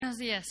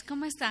días,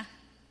 ¿cómo está?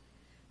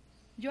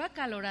 Yo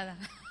acalorada.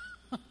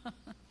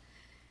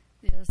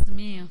 Dios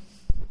mío.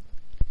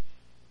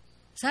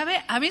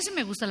 ¿Sabe? A mí sí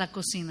me gusta la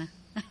cocina,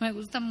 me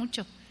gusta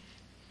mucho.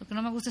 Lo que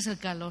no me gusta es el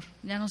calor.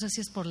 Ya no sé si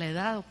es por la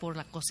edad o por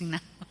la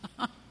cocina.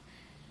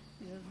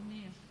 Dios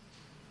mío.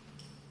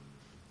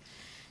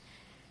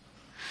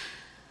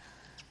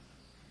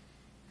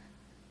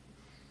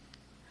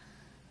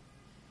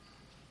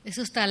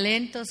 Esos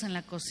talentos en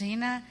la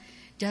cocina,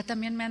 ya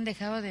también me han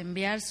dejado de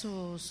enviar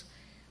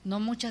no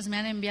muchas me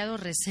han enviado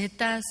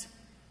recetas.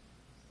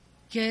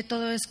 ¿Qué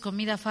todo es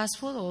comida fast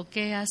food o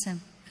qué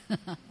hacen?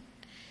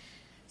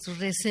 Sus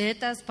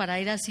recetas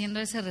para ir haciendo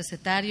ese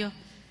recetario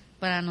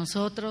para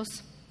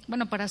nosotros,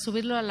 bueno, para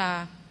subirlo a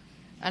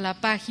la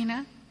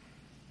página.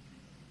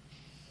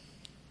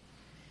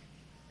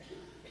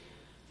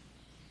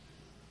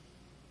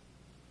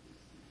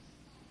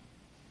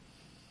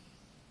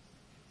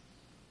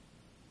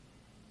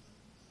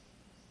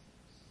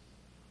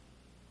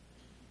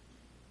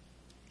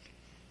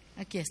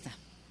 Aquí está.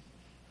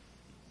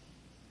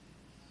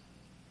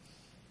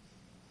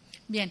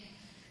 Bien,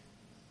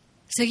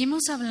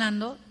 seguimos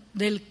hablando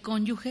del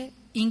cónyuge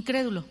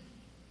incrédulo.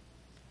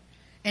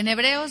 En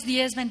Hebreos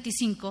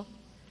 10:25,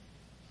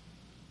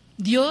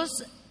 Dios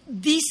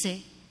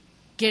dice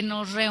que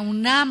nos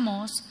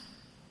reunamos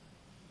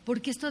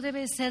porque esto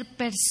debe ser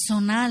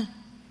personal.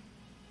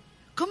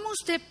 ¿Cómo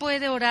usted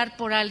puede orar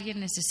por alguien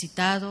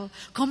necesitado?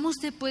 ¿Cómo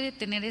usted puede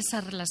tener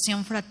esa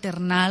relación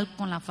fraternal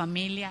con la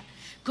familia?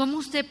 ¿Cómo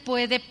usted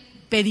puede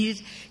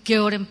pedir que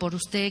oren por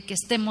usted, que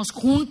estemos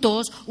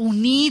juntos,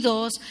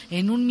 unidos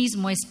en un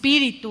mismo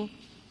espíritu?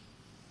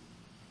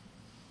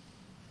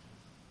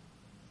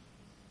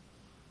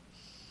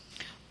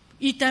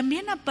 Y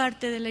también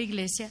aparte de la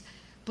iglesia,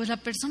 pues la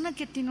persona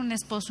que tiene un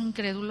esposo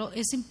incrédulo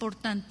es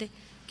importante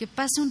que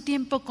pase un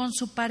tiempo con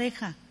su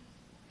pareja.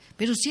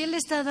 Pero si él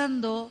está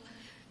dando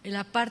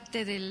la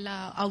parte de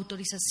la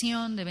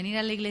autorización de venir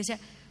a la iglesia,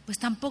 pues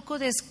tampoco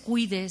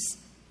descuides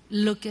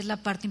lo que es la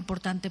parte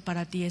importante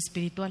para ti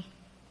espiritual.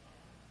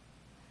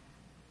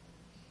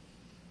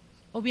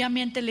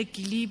 Obviamente el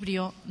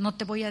equilibrio, no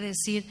te voy a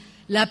decir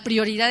la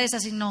prioridad es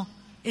así, no,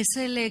 es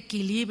el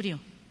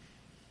equilibrio.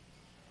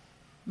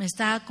 ¿Me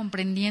está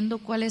comprendiendo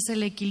cuál es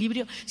el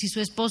equilibrio? Si su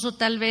esposo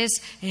tal vez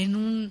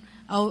en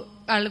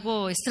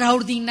algo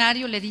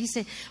extraordinario le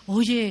dice,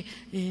 oye,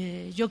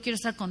 yo quiero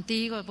estar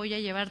contigo, voy a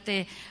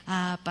llevarte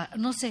a...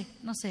 No sé,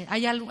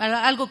 hay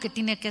algo que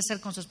tiene que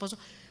hacer con su esposo,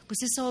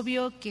 pues es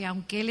obvio que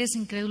aunque él es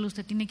incrédulo,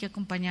 usted tiene que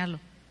acompañarlo.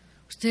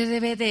 Usted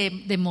debe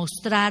de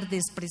demostrar, de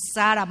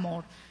expresar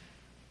amor,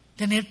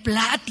 tener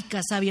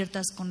pláticas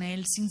abiertas con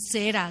él,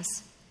 sinceras.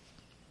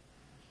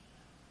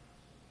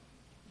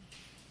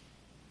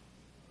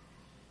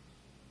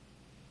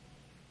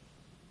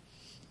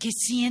 Que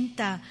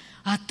sienta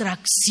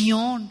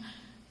atracción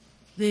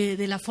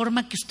de la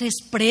forma que usted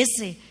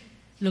exprese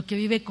lo que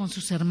vive con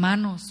sus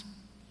hermanos.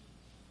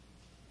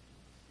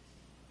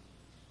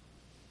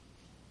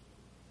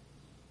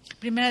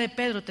 Primera de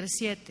Pedro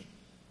 3:7.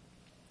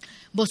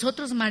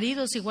 Vosotros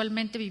maridos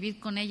igualmente vivid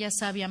con ella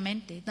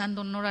sabiamente,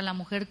 dando honor a la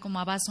mujer como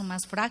a vaso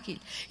más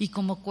frágil y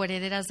como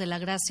coherederas de la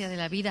gracia de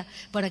la vida,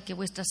 para que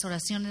vuestras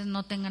oraciones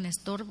no tengan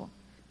estorbo.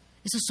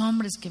 Esos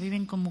hombres que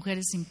viven con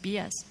mujeres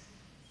impías.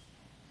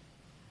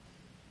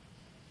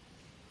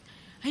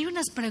 Hay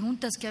unas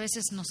preguntas que a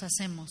veces nos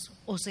hacemos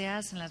o se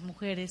hacen las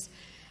mujeres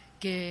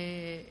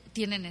que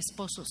tienen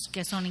esposos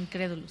que son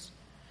incrédulos.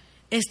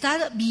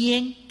 ¿Está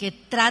bien que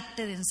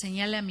trate de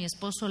enseñarle a mi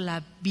esposo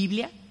la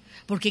Biblia?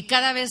 Porque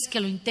cada vez que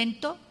lo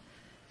intento,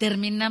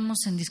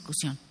 terminamos en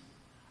discusión.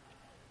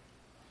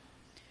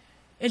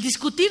 El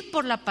discutir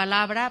por la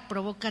palabra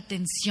provoca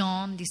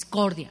tensión,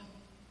 discordia.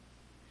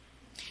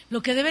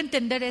 Lo que debe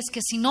entender es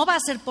que si no va a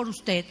ser por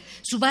usted,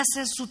 va a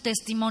ser su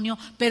testimonio,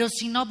 pero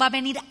si no, va a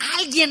venir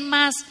alguien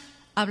más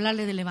a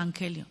hablarle del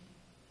Evangelio.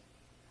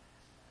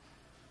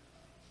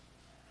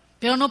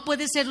 Pero no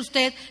puede ser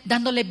usted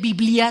dándole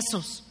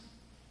bibliazos.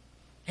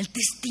 El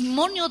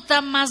testimonio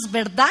da más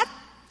verdad,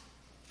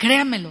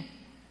 créamelo,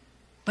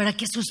 para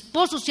que su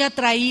esposo sea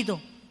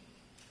atraído.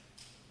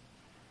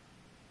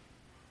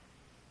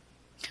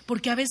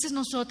 Porque a veces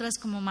nosotras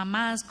como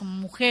mamás, como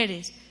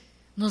mujeres,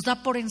 nos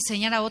da por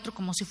enseñar a otro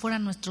como si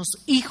fueran nuestros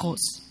hijos,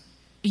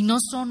 y no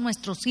son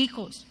nuestros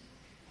hijos.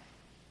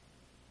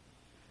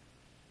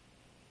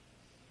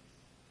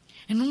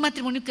 En un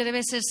matrimonio que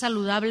debe ser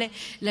saludable,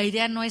 la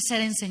idea no es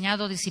ser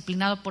enseñado,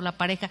 disciplinado por la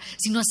pareja,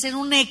 sino ser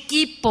un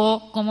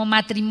equipo como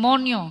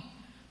matrimonio,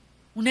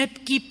 un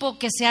equipo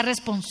que sea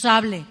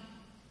responsable.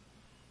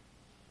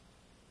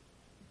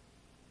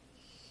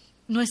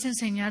 No es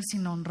enseñar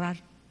sino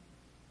honrar.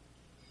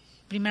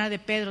 Primera de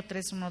Pedro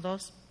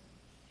 3:1-2.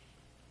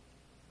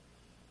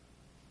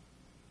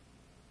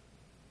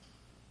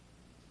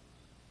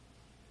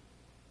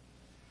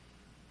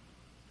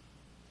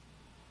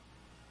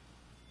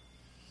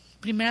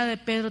 Primera de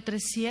Pedro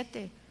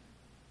 3:7.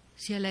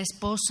 Si a la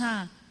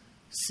esposa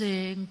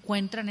se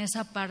encuentra en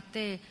esa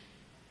parte,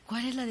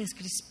 ¿cuál es la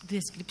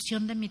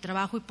descripción de mi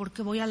trabajo y por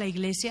qué voy a la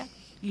iglesia?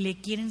 Y le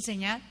quiere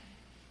enseñar,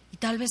 Y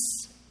tal vez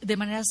de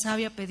manera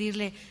sabia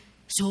pedirle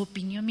su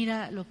opinión.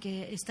 Mira lo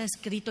que está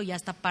escrito y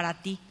hasta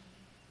para ti.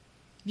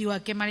 Digo,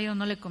 ¿a qué marido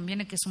no le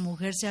conviene que su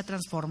mujer sea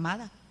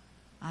transformada?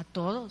 A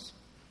todos.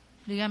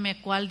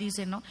 Dígame cuál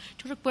dice, ¿no?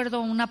 Yo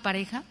recuerdo una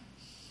pareja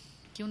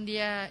que un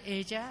día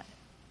ella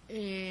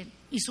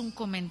hizo un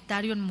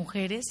comentario en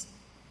Mujeres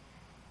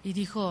y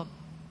dice, yo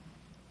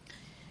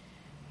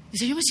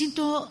me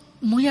siento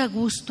muy a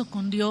gusto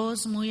con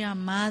Dios, muy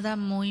amada,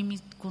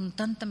 con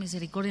tanta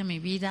misericordia en mi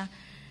vida,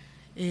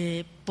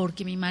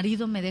 porque mi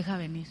marido me deja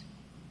venir.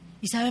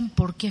 ¿Y saben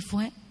por qué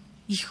fue?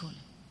 Híjole,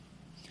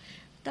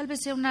 tal vez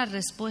sea una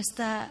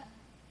respuesta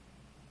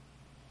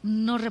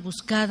no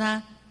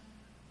rebuscada,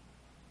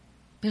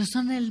 pero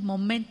son el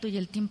momento y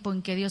el tiempo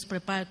en que Dios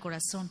prepara el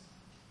corazón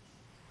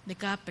de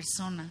cada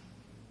persona,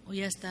 o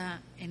ya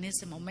está en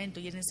ese momento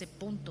y en ese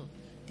punto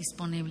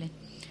disponible.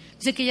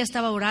 Dice que ella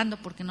estaba orando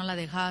porque no la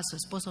dejaba su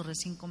esposo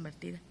recién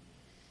convertida.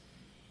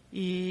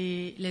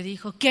 Y le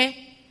dijo,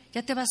 ¿qué?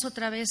 ¿Ya te vas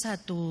otra vez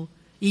a tu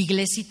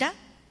iglesita?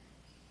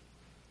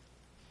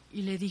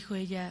 Y le dijo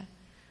ella,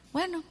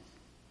 bueno,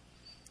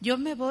 yo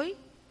me voy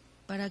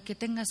para que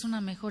tengas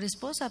una mejor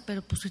esposa,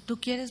 pero pues si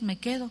tú quieres me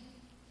quedo.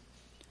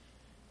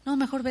 No,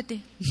 mejor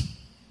vete.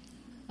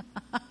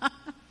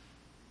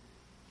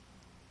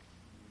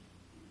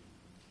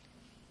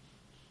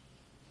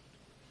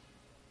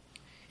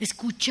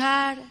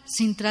 Escuchar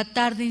sin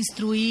tratar de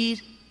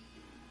instruir,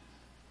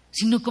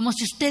 sino como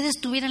si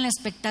ustedes tuvieran la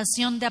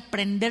expectación de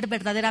aprender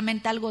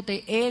verdaderamente algo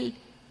de Él.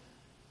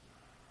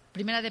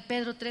 Primera de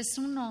Pedro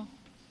 3:1.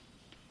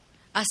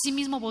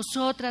 Asimismo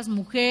vosotras,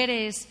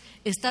 mujeres,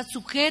 estad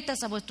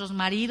sujetas a vuestros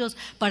maridos,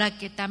 para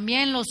que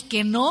también los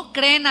que no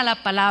creen a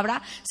la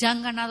palabra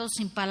sean ganados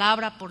sin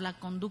palabra por la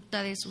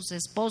conducta de sus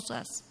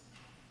esposas.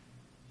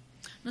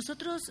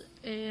 Nosotros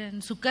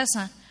en su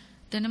casa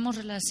tenemos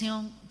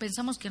relación,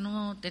 pensamos que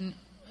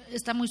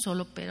está muy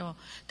solo, pero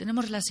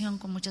tenemos relación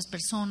con muchas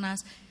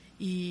personas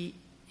y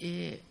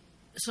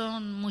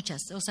son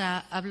muchas, o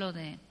sea, hablo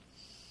de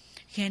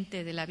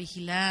gente de la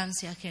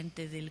vigilancia,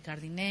 gente del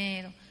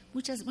jardinero,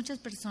 muchas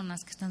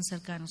personas que están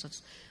cerca de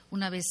nosotros.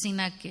 Una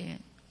vecina que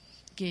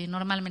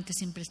normalmente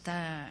siempre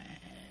está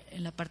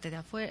en la parte de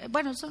afuera.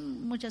 Bueno,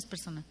 son muchas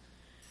personas.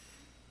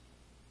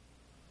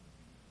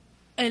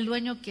 El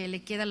dueño que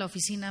le queda la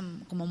oficina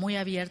como muy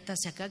abierta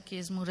hacia acá, que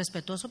es muy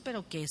respetuoso,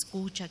 pero que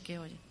escucha, que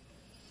oye.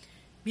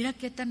 Mira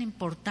qué tan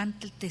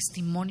importante el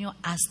testimonio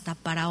hasta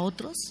para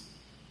otros.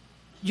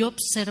 Yo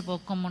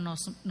observo cómo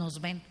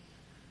nos ven.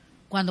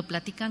 Cuando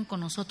platican con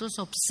nosotros,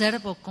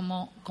 observo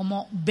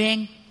cómo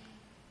ven.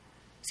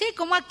 Sí,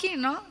 como aquí,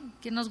 ¿no?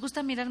 Que nos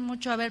gusta mirar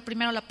mucho, a ver,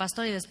 primero la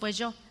pastora y después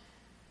yo.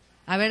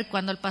 A ver,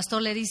 cuando el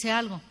pastor le dice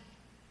algo,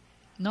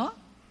 ¿no?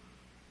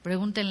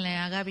 Pregúntenle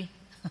a Gaby.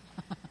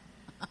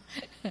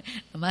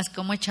 Nomás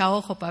cómo echa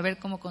ojo para ver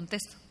cómo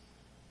contesto.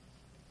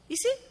 Y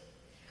sí,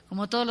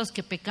 como todos los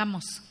que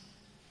pecamos,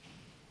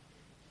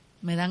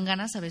 me dan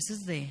ganas a veces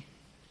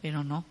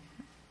pero no.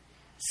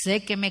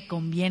 Sé que me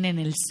conviene en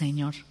el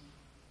Señor.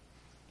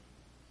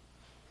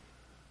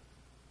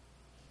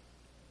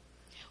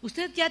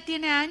 ¿Usted ya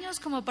tiene años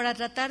como para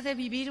tratar de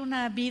vivir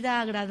una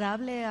vida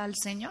agradable al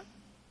Señor?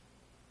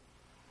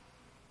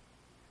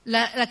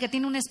 La que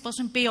tiene un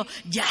esposo impío,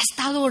 ¿ya ha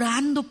estado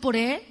orando por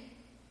él?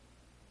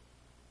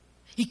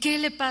 ¿Y qué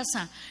le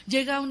pasa?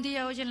 Llega un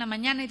día hoy en la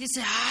mañana y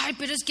dice, ay,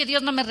 pero es que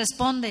Dios no me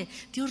responde.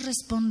 Dios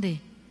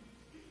responde,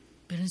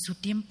 pero en su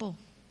tiempo.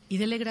 Y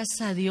dele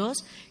gracias a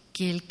Dios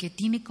que el que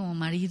tiene como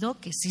marido,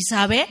 que sí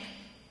sabe,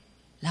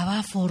 la va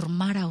a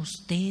formar a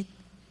usted,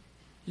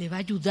 le va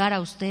a ayudar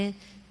a usted.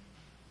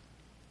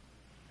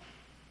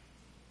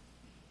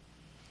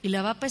 Y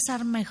la va a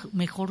pesar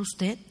mejor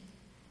usted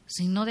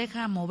si no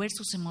deja mover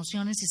sus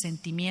emociones y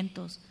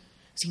sentimientos,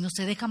 si no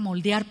se deja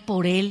moldear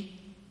por Él.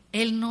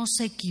 Él no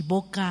se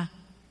equivoca,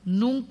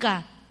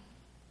 nunca.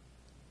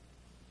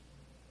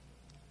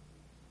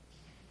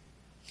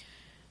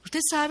 Usted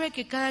sabe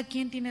que cada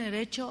quien tiene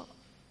derecho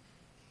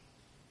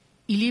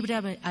y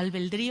libre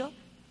albedrío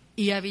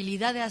y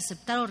habilidad de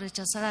aceptar o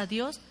rechazar a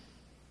Dios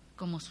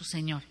como su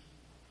Señor.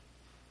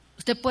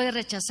 Usted puede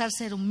rechazar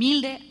ser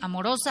humilde,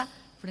 amorosa,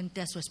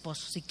 frente a su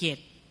esposo, si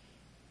quiere.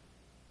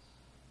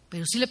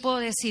 Pero sí le puedo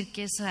decir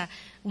que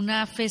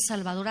una fe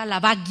salvadora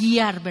la va a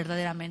guiar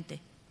verdaderamente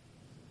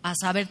a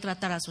saber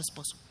tratar a su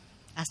esposo.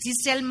 Así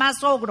sea el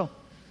más ogro,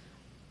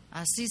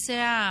 así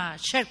sea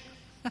Shrek.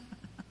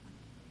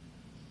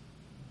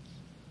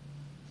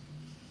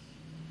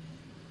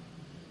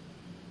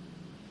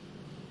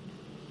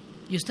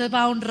 Y usted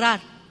va a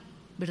honrar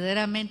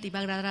verdaderamente y va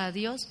a agradar a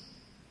Dios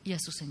y a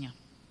su Señor,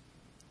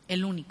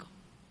 el único.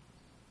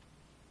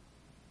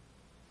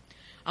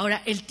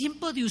 Ahora, el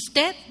tiempo de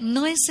usted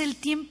no es el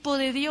tiempo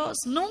de Dios,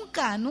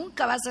 nunca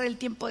va a ser el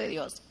tiempo de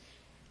Dios.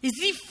 Es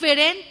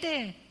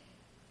diferente.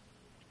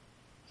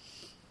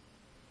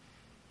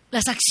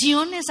 Las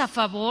acciones a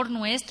favor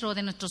nuestro,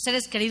 de nuestros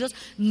seres queridos,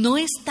 no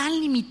están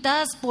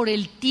limitadas por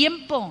el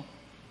tiempo.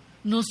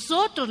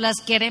 Nosotros las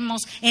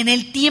queremos en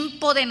el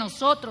tiempo de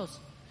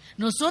nosotros.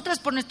 Nosotras,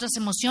 por nuestras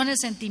emociones,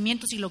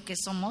 sentimientos y lo que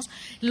somos,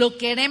 lo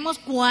queremos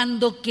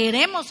cuando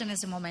queremos en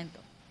ese momento.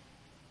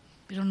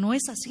 Pero no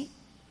es así.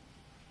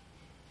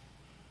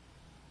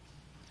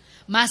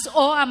 Mas,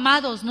 oh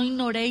amados, no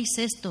ignoréis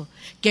esto,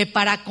 que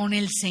para con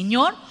el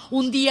Señor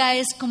un día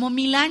es como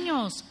 1000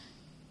 años,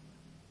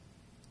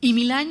 y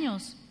 1000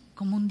 años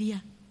como un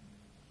día.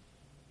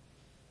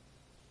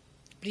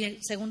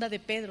 Segunda de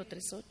Pedro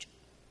 3:8.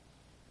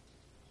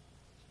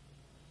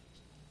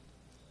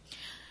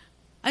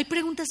 Hay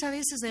preguntas a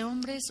veces de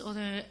hombres o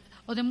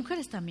de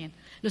mujeres también.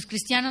 Los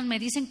cristianos me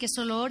dicen que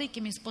solo ore y que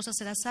mi esposa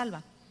será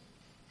salva.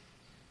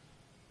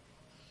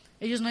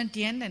 Ellos no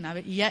entienden,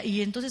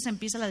 y entonces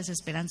empieza la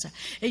desesperanza.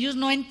 Ellos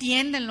no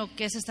entienden lo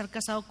que es estar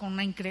casado con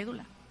una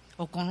incrédula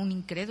o con un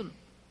incrédulo.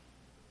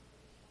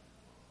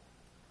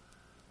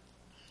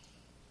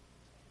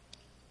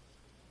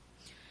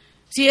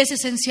 Sí, es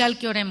esencial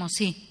que oremos,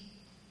 sí,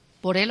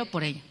 por él o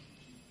por ella.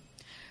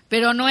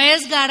 Pero no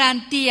es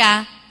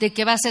garantía de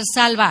que va a ser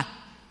salva.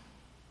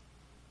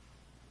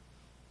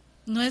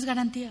 No es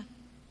garantía.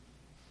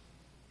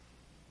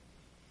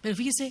 Pero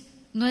fíjese,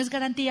 no es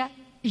garantía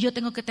y yo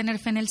tengo que tener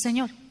fe en el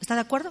Señor. ¿Está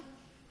de acuerdo?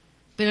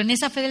 Pero en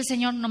esa fe del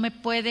Señor no me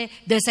puede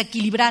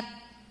desequilibrar,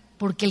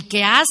 porque el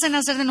que hace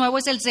nacer de nuevo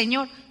es el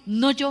Señor,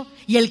 no yo.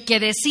 Y el que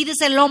decide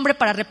es el hombre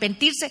para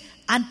arrepentirse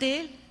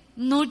ante Él,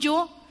 no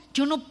yo.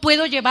 Yo no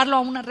puedo llevarlo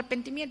a un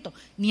arrepentimiento,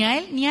 ni a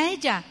él ni a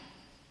ella.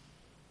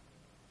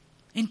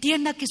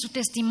 Entienda que su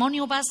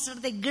testimonio va a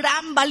ser de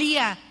gran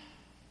valía.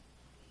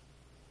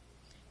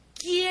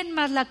 ¿Quién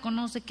más la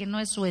conoce que no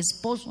es su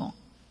esposo?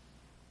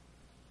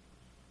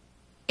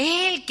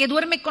 Él, que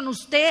duerme con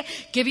usted,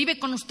 que vive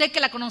con usted, que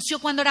la conoció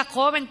cuando era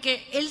joven,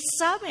 que él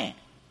sabe.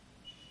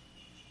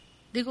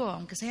 Digo,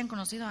 aunque se hayan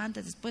conocido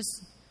antes,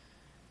 después.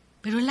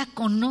 Pero él la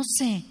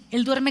conoce,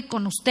 él duerme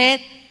con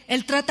usted,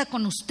 él trata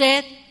con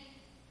usted.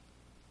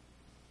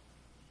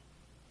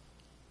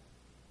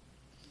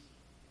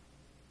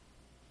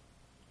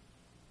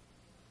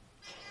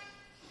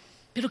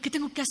 ¿Pero qué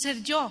tengo que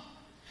hacer yo?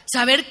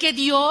 Saber que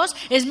Dios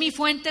es mi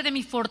fuente de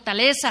mi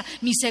fortaleza,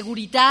 mi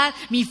seguridad,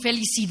 mi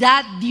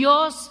felicidad.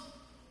 Dios,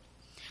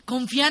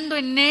 confiando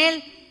en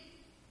Él.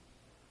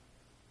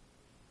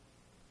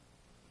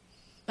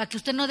 Para que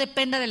usted no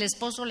dependa del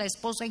esposo o la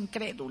esposa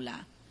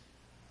incrédula.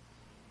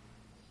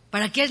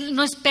 Para que Él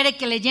no espere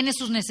que le llene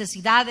sus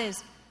necesidades,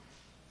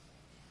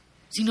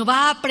 sino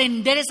va a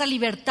aprender esa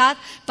libertad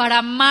para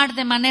amar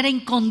de manera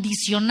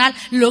incondicional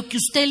lo que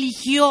usted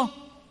eligió.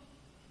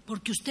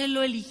 Porque usted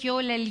lo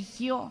eligió, la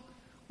eligió.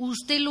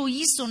 Usted lo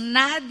hizo,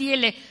 nadie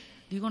le...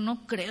 Digo,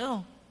 no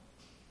creo.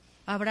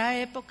 Habrá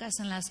épocas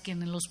en las que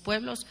en los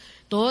pueblos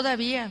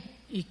todavía,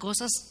 y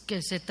cosas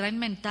que se traen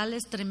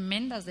mentales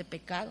tremendas de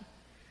pecado,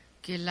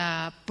 que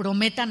la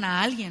prometan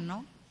a alguien,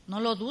 ¿no?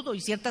 No lo dudo,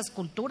 y ciertas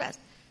culturas.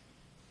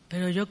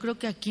 Pero yo creo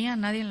que aquí a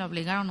nadie le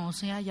obligaron, o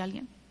sea, hay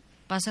alguien.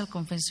 Pasa al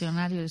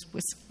confesionario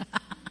después.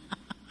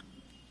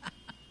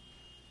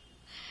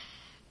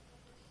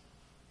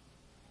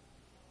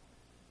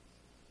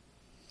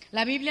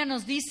 La Biblia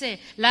nos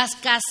dice, las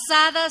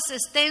casadas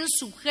estén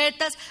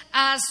sujetas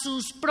a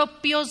sus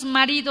propios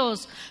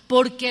maridos,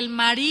 porque el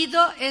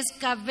marido es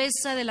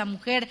cabeza de la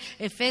mujer.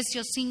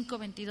 Efesios 5,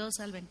 22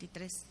 al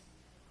 23.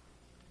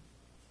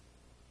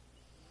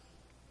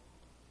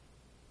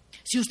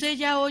 Si usted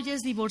ya hoy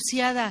es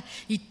divorciada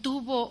y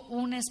tuvo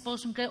un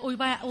esposo, hoy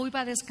va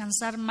a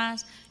descansar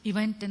más y va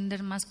a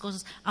entender más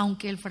cosas,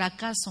 aunque el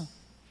fracaso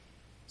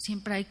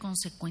siempre hay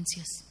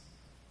consecuencias.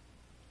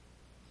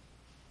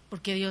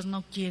 Porque Dios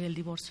no quiere el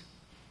divorcio.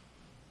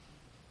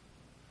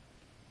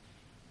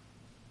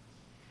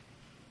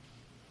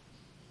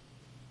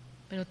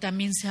 Pero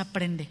también se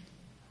aprende.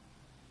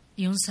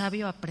 Y un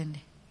sabio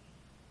aprende.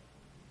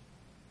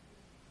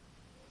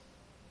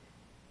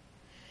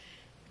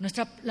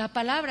 La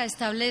palabra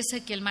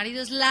establece que el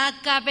marido es la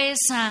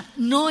cabeza,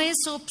 no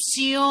es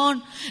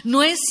opción,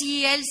 no es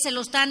si él se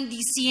lo están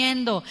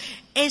diciendo.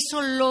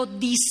 Eso lo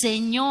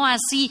diseñó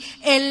así,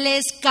 él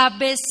es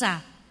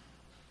cabeza.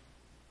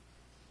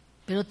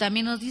 Pero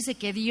también nos dice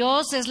que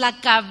Dios es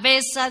la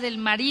cabeza del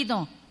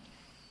marido.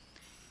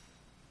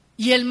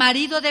 Y el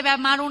marido debe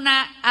amar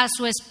a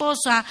su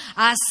esposa,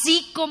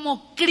 así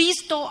como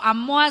Cristo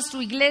amó a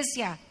su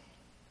iglesia.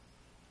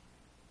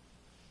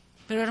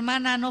 Pero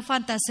hermana, no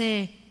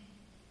fantasee.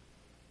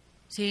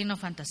 Sí, no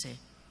fantasee.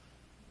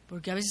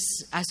 Porque a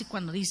veces, así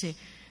cuando dice,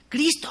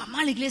 Cristo amó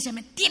a la iglesia,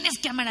 me tienes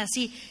que amar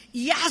así,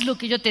 y haz lo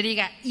que yo te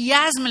diga, y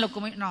házmelo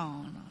como...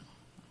 No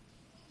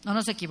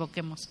nos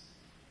equivoquemos.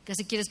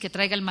 Casi quieres que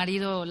traiga el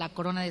marido la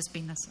corona de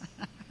espinas.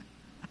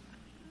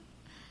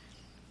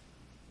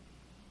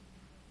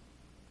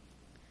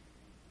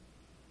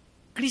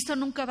 Cristo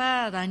nunca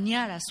va a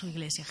dañar a su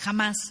iglesia,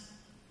 jamás.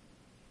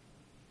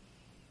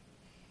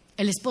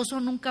 El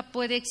esposo nunca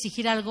puede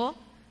exigir algo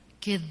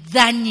que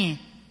dañe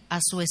a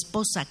su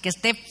esposa, que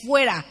esté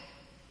fuera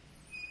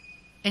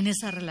en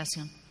esa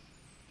relación.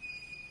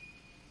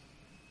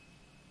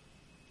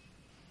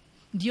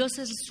 Dios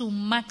es su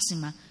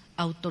máxima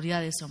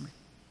autoridad de ese hombre.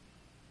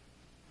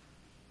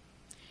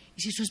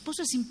 Y si su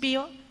esposo es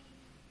impío,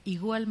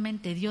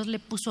 igualmente Dios le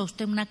puso a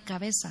usted una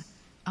cabeza,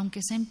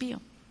 aunque sea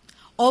impío.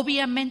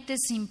 Obviamente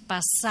sin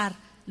pasar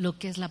lo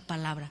que es la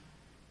palabra.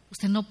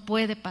 Usted no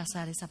puede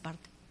pasar esa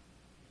parte.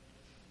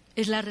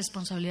 Es la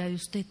responsabilidad de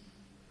usted.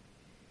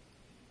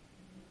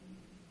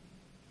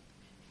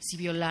 Si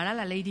violara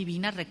la ley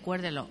divina,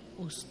 recuérdelo,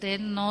 usted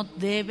no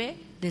debe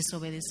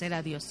desobedecer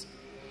a Dios.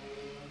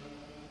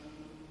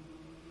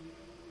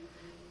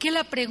 ¿Qué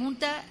la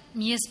pregunta?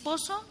 Mi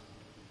esposo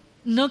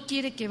no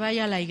quiere que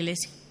vaya a la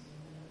iglesia.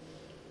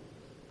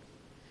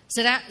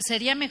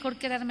 ¿Sería mejor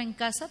quedarme en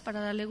casa para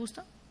darle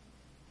gusto?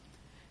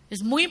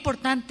 Es muy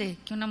importante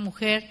que una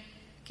mujer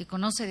que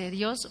conoce de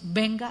Dios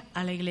venga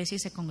a la iglesia y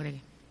se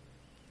congregue.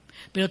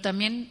 Pero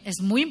también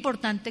es muy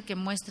importante que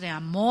muestre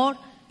amor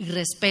y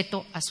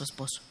respeto a su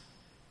esposo.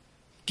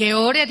 Que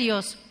ore a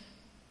Dios,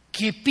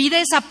 que pida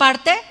esa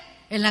parte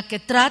en la que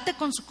trate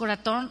con su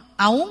corazón,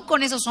 aún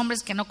con esos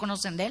hombres que no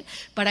conocen de él,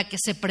 para que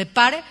se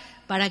prepare,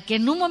 para que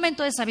en un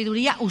momento de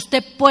sabiduría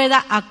usted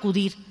pueda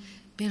acudir.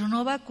 Pero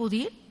no va a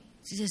acudir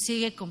si se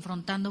sigue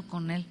confrontando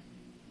con él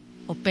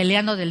o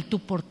peleando del tú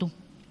por tú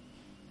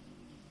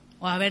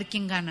o a ver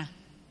quién gana.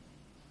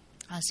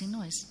 Así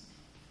no es.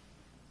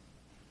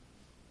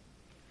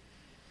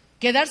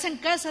 Quedarse en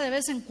casa de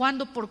vez en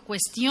cuando por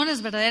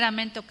cuestiones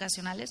verdaderamente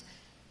ocasionales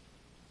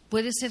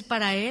puede ser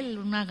para él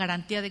una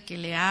garantía de que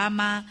le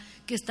ama,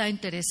 que está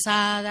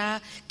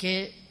interesada,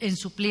 que en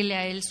suplirle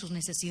a él sus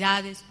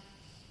necesidades.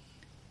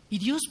 Y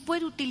Dios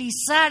puede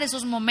utilizar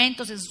esos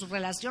momentos en su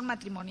relación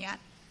matrimonial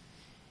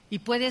y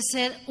puede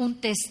ser un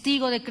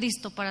testigo de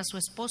Cristo para su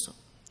esposo.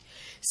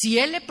 Si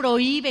él le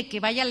prohíbe que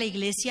vaya a la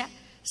iglesia,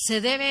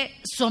 se debe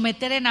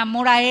someter en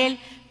amor a él.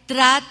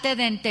 Trate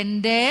de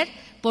entender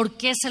por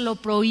qué se lo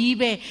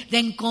prohíbe, de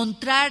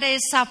encontrar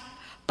esa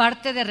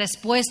parte de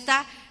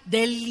respuesta,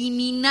 de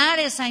eliminar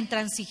esa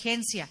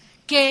intransigencia.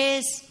 ¿Qué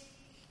es?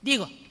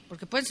 Digo,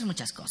 porque pueden ser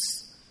muchas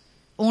cosas.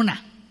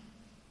 Una,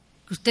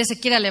 que usted se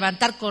quiera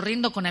levantar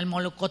corriendo con el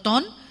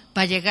molocotón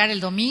para llegar el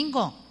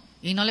domingo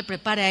y no le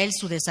prepare a él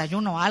su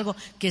desayuno o algo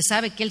que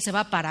sabe que él se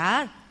va a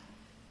parar.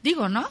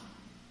 Digo, ¿no?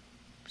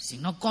 Si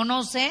no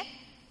conoce,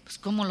 pues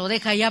cómo lo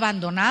deja ahí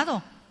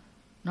abandonado,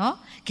 ¿no?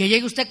 Que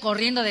llegue usted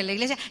corriendo de la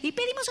iglesia y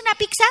pedimos una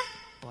pizza.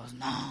 Pues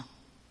no.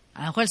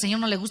 A lo mejor al Señor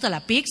no le gusta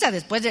la pizza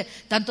después de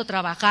tanto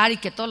trabajar y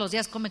que todos los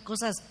días come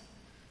cosas,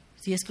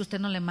 si es que usted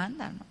no le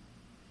manda, ¿no?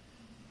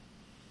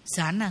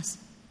 Sanas.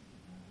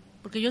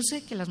 Porque yo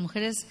sé que las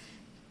mujeres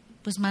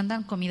pues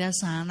mandan comida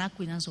sana,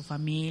 cuidan su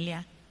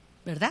familia,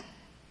 ¿verdad?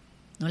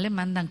 No le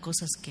mandan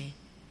cosas que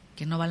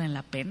no valen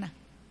la pena.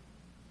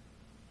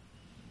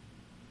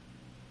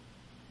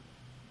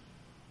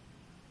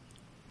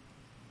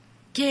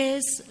 ¿Qué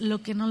es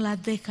lo que no la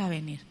deja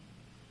venir?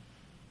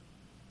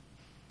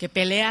 ¿Que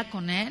pelea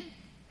con él?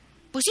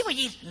 Pues sí voy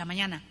a ir en la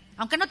mañana,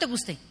 aunque no te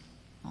guste.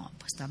 No,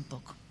 pues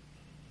tampoco.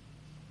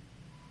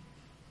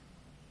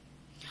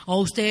 O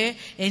usted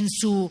en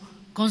su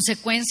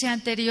consecuencia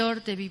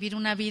anterior de vivir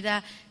una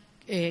vida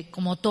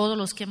como todos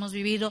los que hemos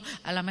vivido,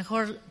 a lo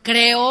mejor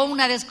creó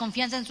una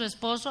desconfianza en su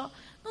esposo,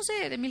 no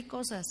sé, de mil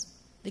cosas,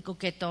 de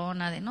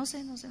coquetona, de no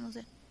sé.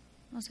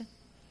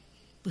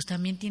 Pues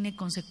también tiene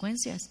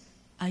consecuencias.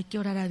 Hay que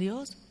orar a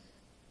Dios.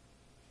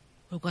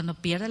 Porque cuando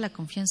pierde la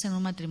confianza en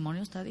un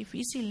matrimonio está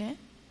difícil, ¿eh?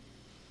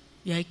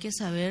 Y hay que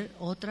saber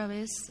otra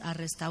vez a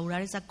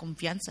restaurar esa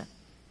confianza.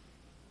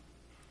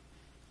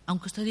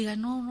 Aunque usted diga,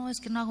 no, es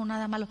que no hago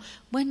nada malo.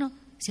 Bueno,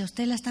 si a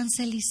usted la están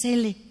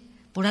cele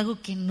por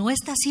algo que no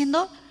está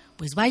haciendo,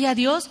 pues vaya a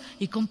Dios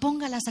y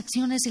componga las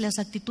acciones y las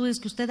actitudes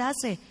que usted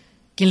hace,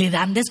 que le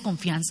dan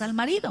desconfianza al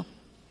marido.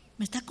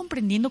 ¿Me está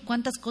comprendiendo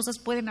cuántas cosas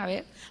pueden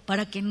haber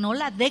para que no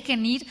la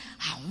dejen ir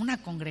a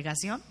una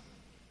congregación?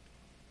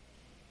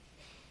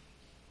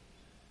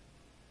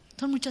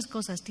 Son muchas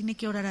cosas, tiene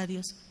que orar a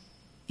Dios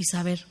y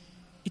saber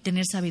y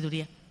tener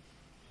sabiduría.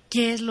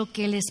 ¿Qué es lo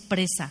que Él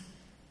expresa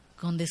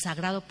con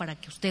desagrado para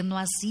que usted no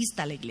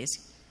asista a la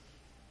iglesia?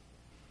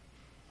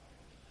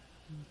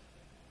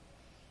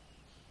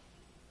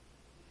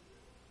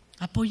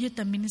 Apoye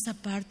también esa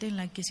parte en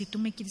la que si tú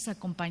me quieres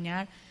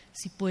acompañar,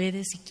 si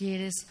puedes, si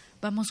quieres,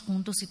 vamos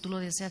juntos si tú lo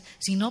deseas.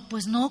 Si no,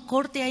 pues no,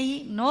 corte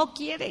ahí, no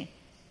quiere.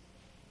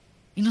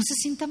 Y no se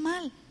sienta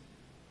mal.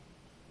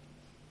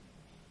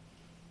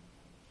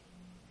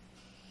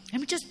 Hay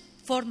muchas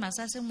formas.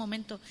 Hace un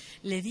momento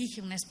le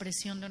dije una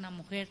expresión de una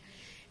mujer,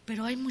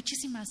 pero hay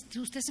muchísimas.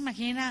 ¿Usted se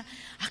imagina,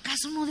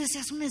 acaso no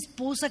deseas una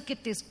esposa que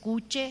te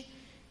escuche,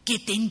 que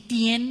te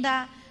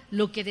entienda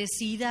lo que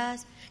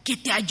decidas, que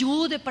te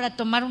ayude para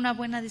tomar una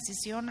buena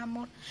decisión,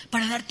 amor,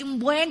 para darte un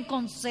buen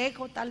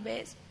consejo tal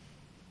vez,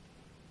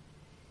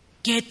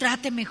 que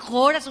trate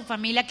mejor a su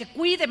familia, que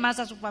cuide más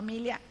a su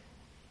familia?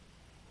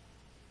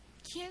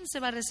 ¿Quién se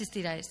va a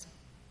resistir a eso?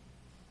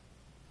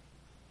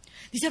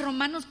 Dice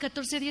Romanos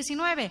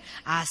 14:19,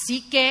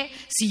 así que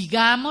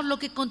sigamos lo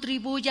que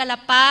contribuye a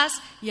la paz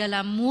y a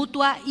la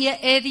mutua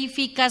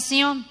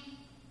edificación.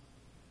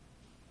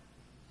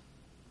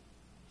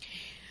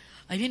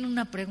 Ahí viene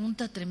una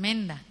pregunta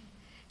tremenda.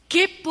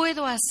 ¿Qué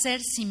puedo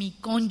hacer si mi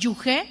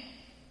cónyuge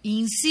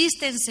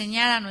insiste en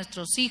enseñar a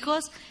nuestros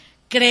hijos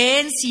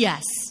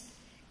creencias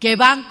que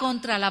van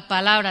contra la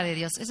palabra de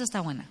Dios. Esa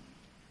está buena.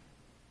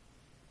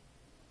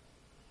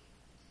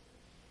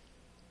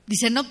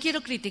 Dice, no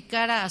quiero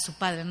criticar a su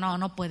padre. No,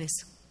 no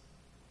puedes.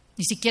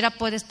 Ni siquiera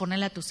puedes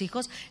ponerle a tus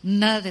hijos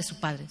nada de su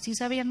padre. ¿Sí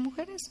sabían,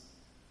 mujeres?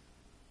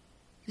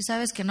 ¿Sí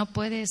sabes que no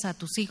puedes a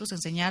tus hijos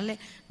enseñarle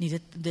ni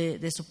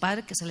de su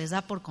padre, que se les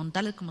da por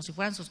contarles como si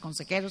fueran sus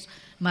consejeros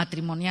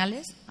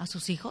matrimoniales a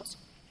sus hijos?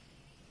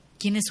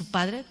 ¿Quién es su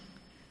padre?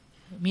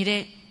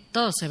 Mire,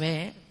 todo se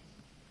ve, ¿eh?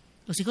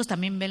 Los hijos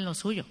también ven lo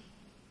suyo.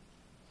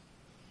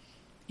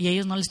 Y a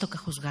ellos no les toca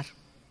juzgar.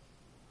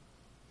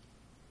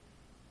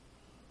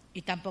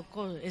 Y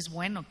tampoco es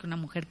bueno que una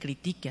mujer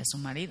critique a su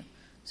marido.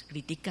 Se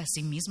critica a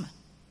sí misma.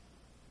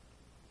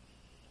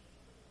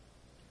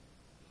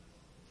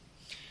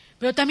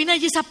 Pero también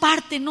hay esa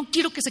parte, no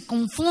quiero que se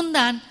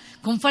confundan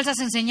con falsas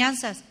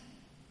enseñanzas.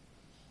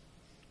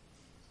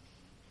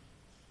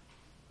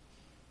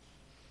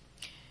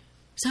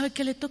 ¿Sabe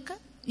qué le toca?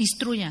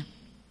 Instruya.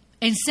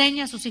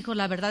 Enseña a sus hijos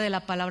la verdad de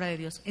la palabra de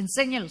Dios.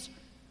 Enséñalos.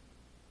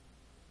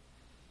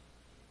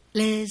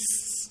 Les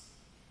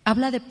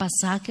habla de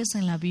pasajes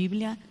en la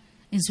Biblia,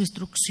 en su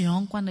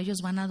instrucción cuando ellos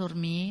van a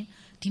dormir.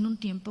 Tiene un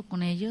tiempo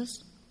con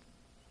ellos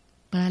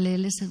para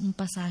leerles un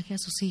pasaje a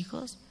sus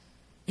hijos,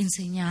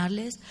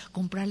 enseñarles,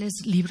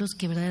 comprarles libros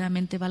que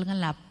verdaderamente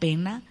valgan la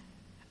pena,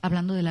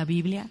 hablando de la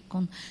Biblia,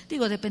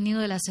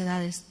 dependiendo de las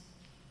edades.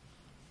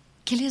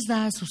 ¿Qué les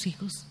da a sus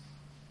hijos?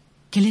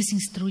 ¿Qué les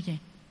instruye?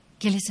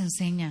 ¿Qué les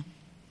enseña?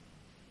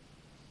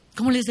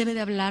 ¿Cómo les debe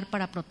de hablar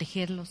para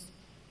protegerlos?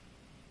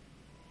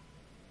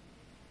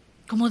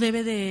 ¿Cómo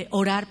debe de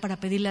orar para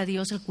pedirle a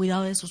Dios el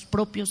cuidado de sus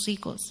propios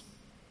hijos?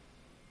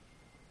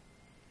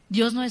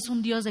 Dios no es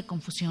un Dios de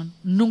confusión,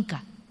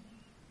 nunca.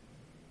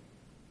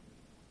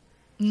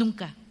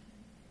 Nunca.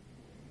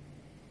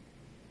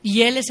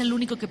 Y Él es el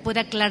único que puede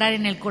aclarar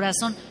en el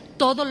corazón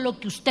todo lo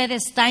que usted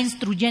está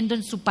instruyendo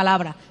en su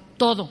palabra,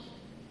 todo.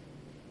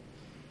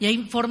 Y hay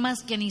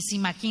formas que ni se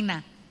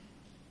imagina.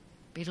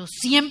 Pero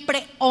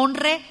siempre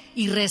honre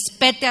y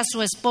respete a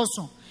su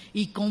esposo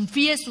y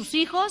confíe sus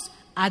hijos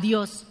a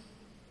Dios.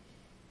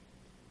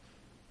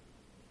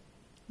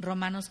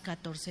 Romanos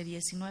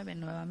 14:19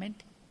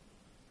 nuevamente.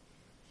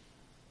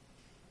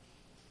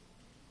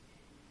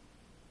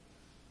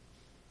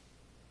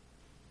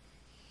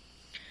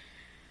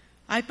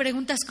 Hay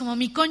preguntas como: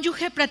 mi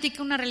cónyuge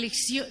practica una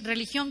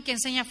religión que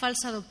enseña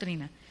falsa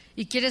doctrina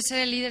y quiere ser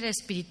el líder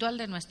espiritual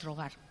de nuestro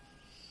hogar.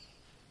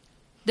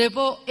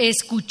 ¿Debo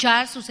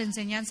escuchar sus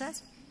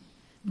enseñanzas?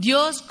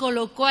 Dios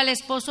colocó al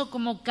esposo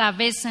como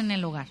cabeza en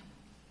el hogar.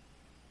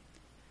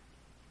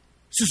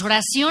 Sus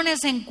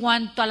oraciones en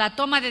cuanto a la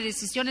toma de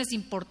decisiones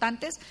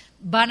importantes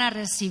van a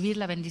recibir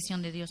la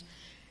bendición de Dios.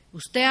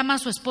 Usted ama a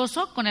su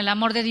esposo con el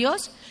amor de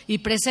Dios y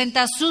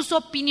presenta sus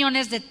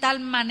opiniones de tal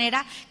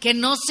manera que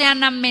no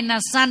sean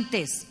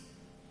amenazantes.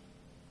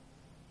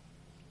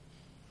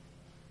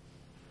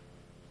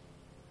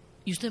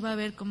 Y usted va a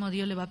ver cómo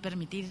Dios le va a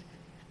permitir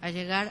a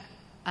llegar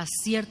a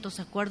ciertos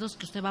acuerdos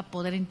que usted va a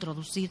poder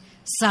introducir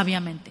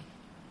sabiamente.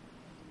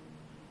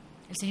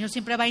 El Señor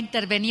siempre va a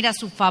intervenir a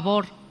su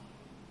favor.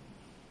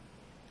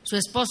 Su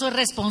esposo es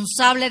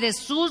responsable de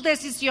sus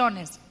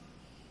decisiones,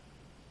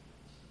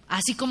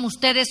 así como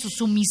usted es su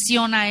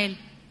sumisión a Él.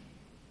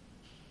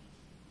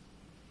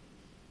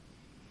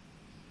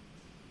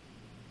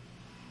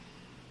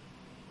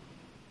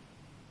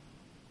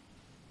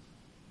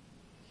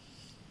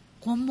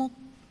 ¿Cómo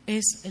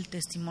es el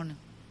testimonio?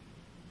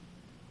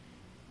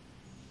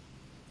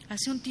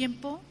 Hace un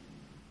tiempo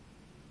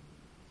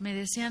me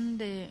decían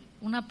de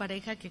una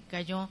pareja que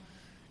cayó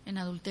en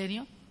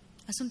adulterio.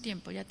 Hace un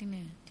tiempo, ya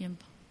tiene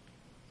tiempo.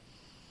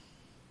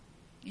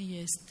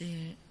 Y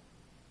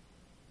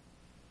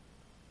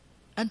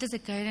antes de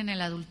caer en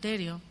el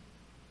adulterio,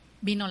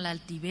 vino la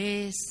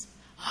altivez.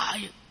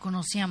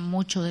 Conocía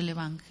mucho del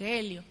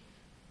Evangelio.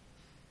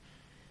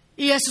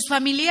 Y a sus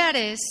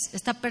familiares,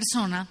 esta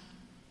persona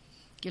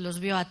que los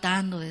vio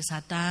atando,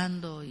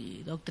 desatando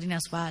y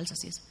doctrinas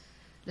falsas y eso,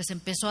 les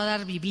empezó a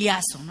dar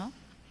bibliazo, ¿no?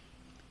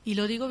 Y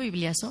lo digo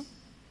bibliazo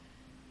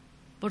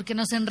porque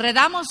nos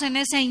enredamos en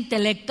ese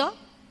intelecto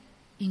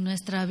y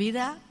nuestra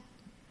vida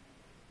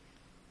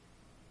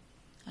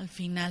al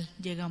final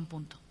llega a un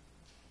punto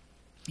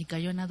y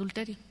cayó en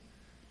adulterio.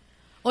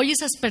 Hoy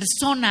esas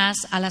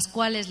personas a las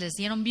cuales les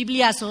dieron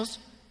bibliazos,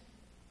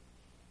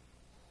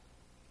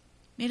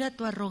 mira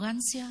tu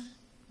arrogancia,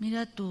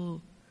 mira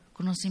tu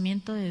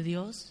conocimiento de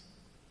Dios,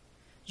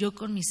 yo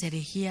con mis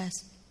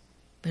herejías,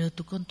 pero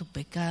tú con tu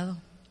pecado,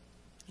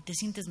 y te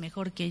sientes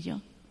mejor que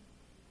yo.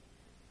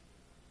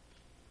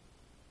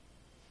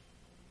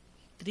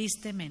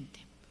 Tristemente,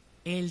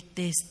 el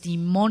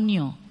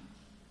testimonio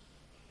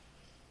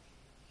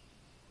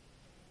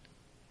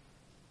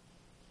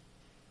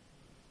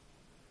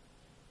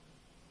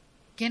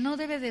que no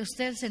debe de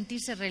usted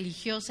sentirse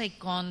religiosa y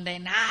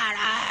condenar.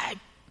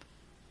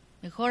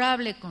 Mejor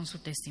hable con su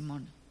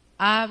testimonio.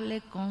 Hable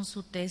con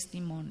su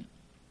testimonio.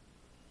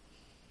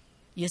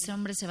 Y ese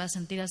hombre se va a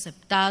sentir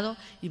aceptado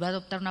y va a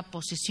adoptar una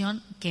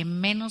posición que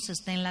menos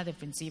esté en la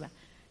defensiva,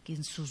 que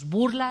en sus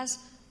burlas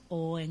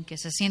o en que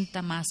se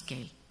sienta más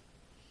que él.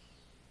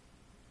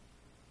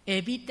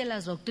 Evite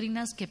las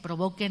doctrinas que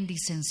provoquen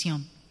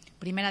disensión.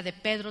 Primera de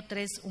Pedro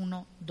 3,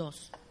 1,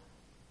 2.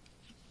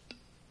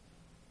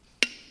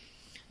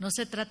 No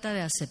se trata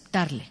de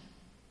aceptarle.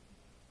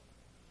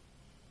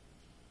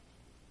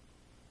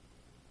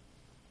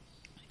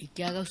 Y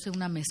que haga usted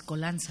una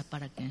mezcolanza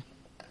para que...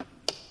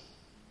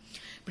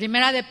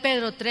 Primera de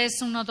Pedro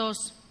 3, 1,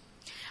 2.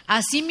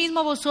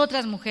 Asimismo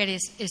vosotras,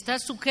 mujeres, estad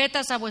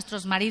sujetas a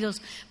vuestros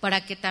maridos,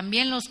 para que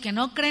también los que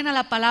no creen a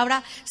la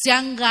palabra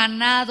sean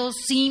ganados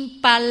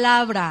sin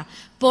palabra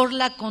por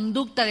la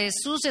conducta de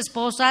sus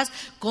esposas,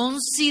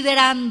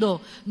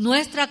 considerando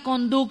nuestra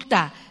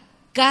conducta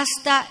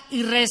casta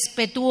y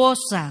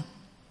respetuosa.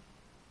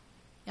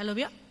 ¿Ya lo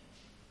vio?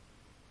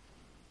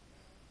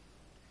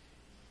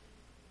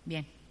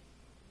 Bien.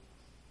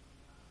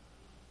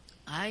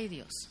 Ay,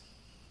 Dios.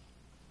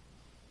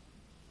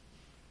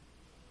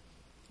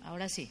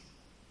 Ahora sí.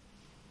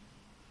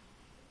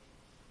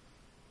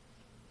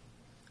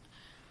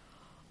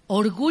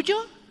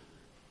 Orgullo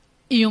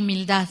y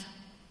humildad.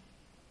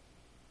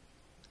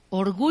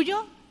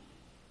 Orgullo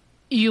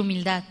y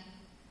humildad.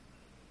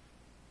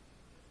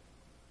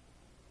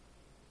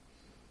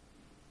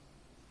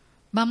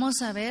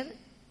 Vamos a ver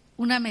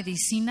una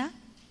medicina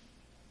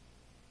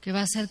que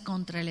va a ser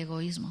contra el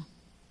egoísmo.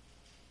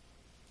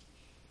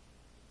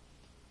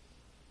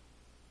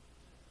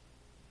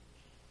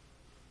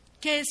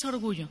 ¿Qué es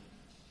orgullo?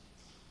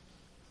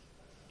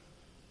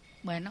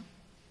 Bueno,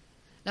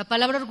 la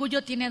palabra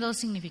orgullo tiene dos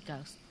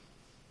significados.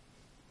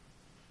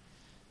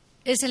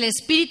 Es el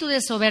espíritu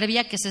de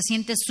soberbia que se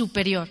siente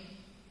superior.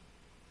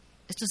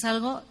 Esto es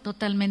algo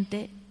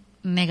totalmente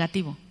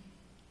negativo.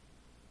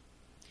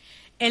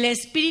 El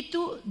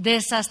espíritu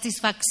de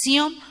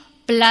satisfacción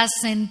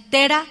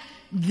placentera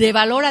de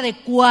valor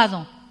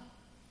adecuado.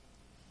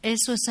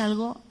 Eso es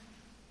algo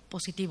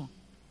positivo.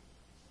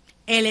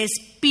 El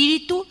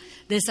espíritu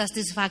de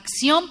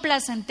satisfacción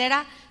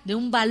placentera de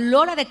un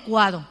valor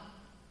adecuado.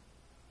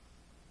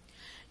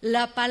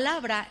 La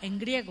palabra en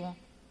griego,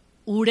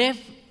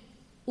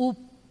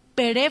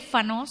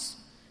 uperéfanos,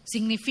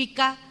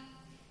 significa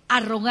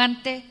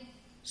arrogante,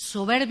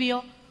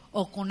 soberbio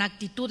o con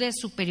actitud de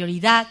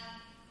superioridad.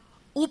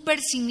 Uper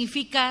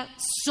significa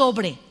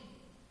sobre.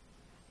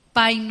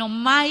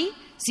 Painomai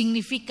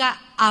significa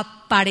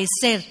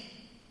aparecer.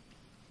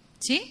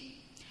 ¿Sí?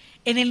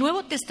 En el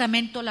Nuevo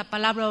Testamento la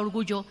palabra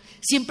orgullo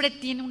siempre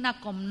tiene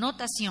una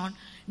connotación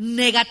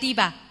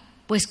negativa,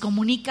 pues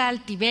comunica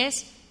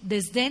altivez,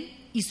 desdén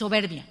y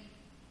soberbia.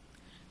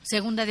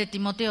 Segunda de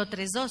Timoteo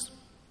 3:2.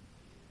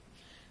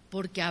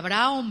 Porque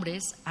habrá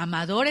hombres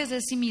amadores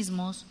de sí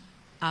mismos,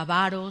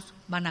 avaros,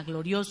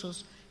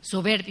 vanagloriosos,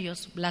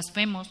 soberbios,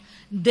 blasfemos,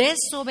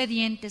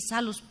 desobedientes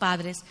a los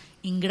padres,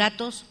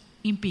 ingratos,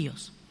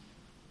 impíos.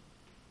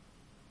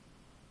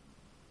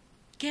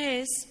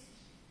 ¿Qué es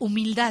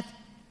humildad?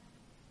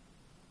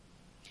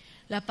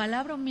 La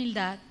palabra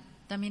humildad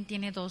también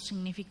tiene dos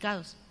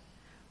significados.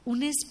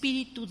 Un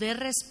espíritu de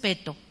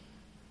respeto,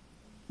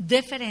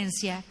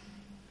 deferencia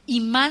y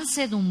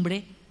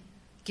mansedumbre,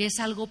 que es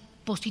algo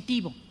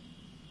positivo.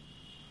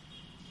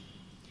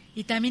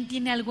 Y también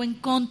tiene algo en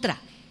contra.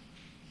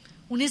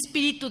 Un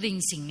espíritu de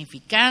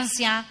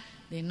insignificancia,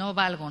 de no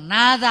valgo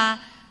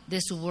nada, de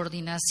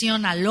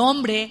subordinación al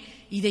hombre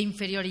y de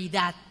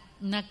inferioridad.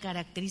 Una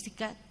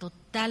característica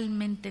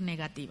totalmente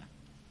negativa.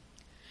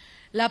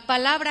 La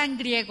palabra en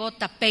griego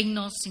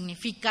tapeinos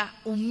significa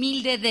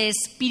humilde de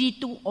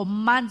espíritu o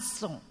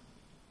manso.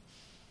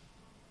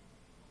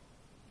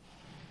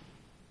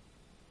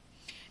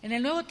 En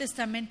el Nuevo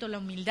Testamento la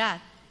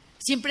humildad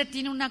siempre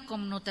tiene una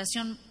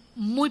connotación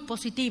muy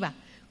positiva.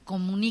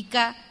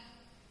 Comunica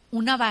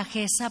una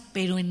bajeza,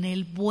 pero en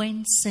el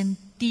buen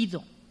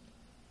sentido,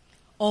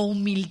 o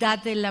humildad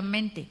de la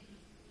mente.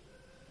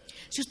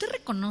 Si usted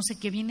reconoce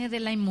que viene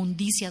de la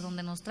inmundicia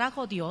donde nos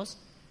trajo Dios,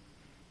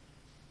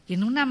 y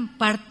en una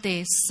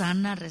parte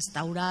sana,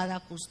 restaurada,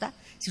 justa,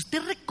 si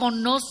usted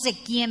reconoce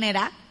quién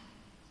era,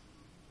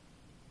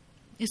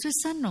 eso es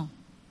sano,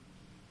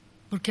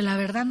 porque la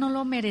verdad no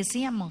lo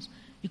merecíamos.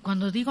 Y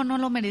cuando digo no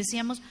lo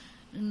merecíamos,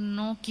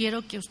 no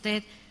quiero que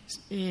usted,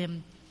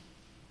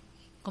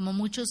 como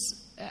muchos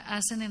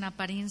hacen en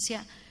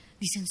apariencia,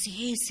 dicen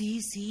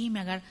sí,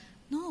 me agarra.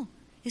 No,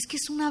 es que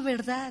es una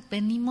verdad,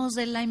 venimos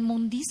de la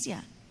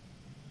inmundicia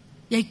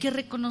y hay que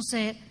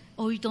reconocer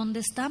hoy dónde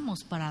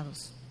estamos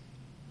parados.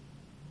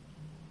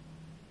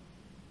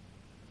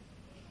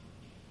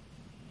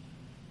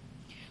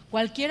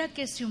 Cualquiera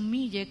que se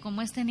humille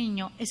como este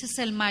niño, ese es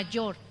el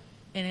mayor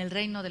en el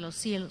reino de los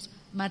cielos.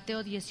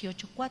 Mateo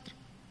 18:4.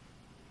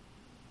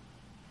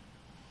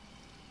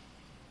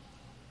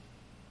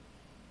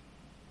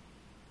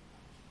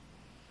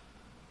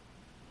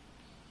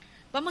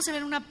 Vamos a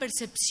ver una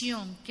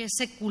percepción que es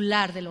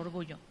secular del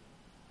orgullo.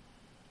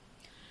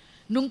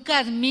 Nunca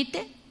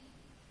admite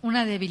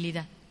una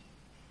debilidad.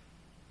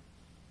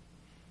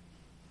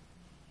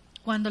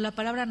 Cuando la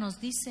palabra nos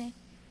dice,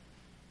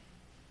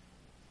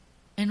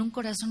 en un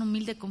corazón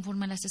humilde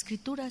conforme a las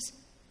Escrituras,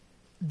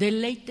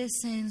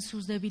 deleítese en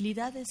sus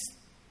debilidades.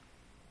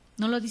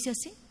 ¿No lo dice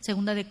así?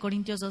 2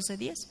 Corintios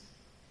 12:10.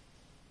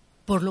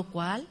 Por lo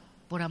cual,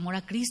 por amor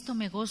a Cristo,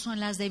 me gozo en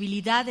las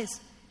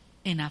debilidades,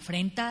 en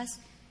afrentas,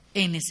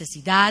 en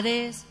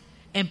necesidades,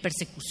 en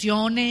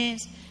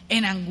persecuciones,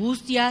 en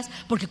angustias,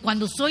 porque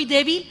cuando soy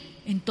débil,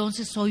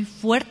 entonces soy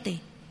fuerte.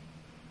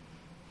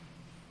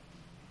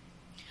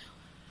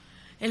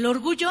 El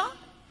orgullo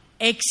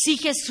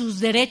exige sus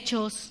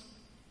derechos.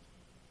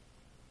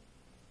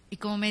 Y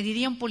como me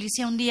diría un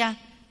policía un día,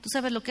 ¿tú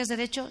sabes lo que es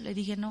derecho? Le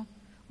dije, no.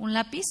 ¿Un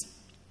lápiz?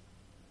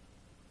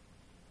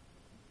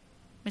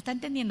 ¿Me está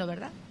entendiendo,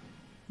 verdad?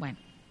 Bueno.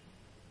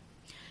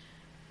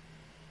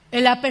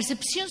 La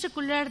percepción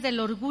secular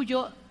del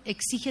orgullo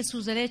exige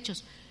sus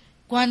derechos.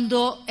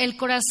 Cuando el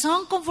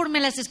corazón, conforme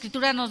a las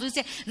Escrituras, nos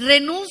dice,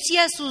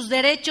 renuncia a sus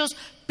derechos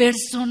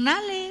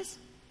personales.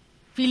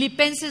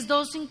 Filipenses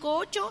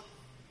 2:5-8.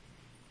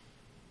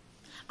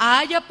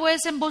 Haya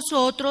pues en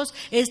vosotros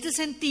este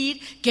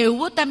sentir que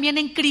hubo también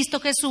en Cristo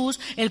Jesús,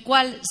 el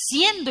cual,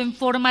 siendo en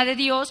forma de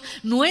Dios,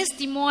 no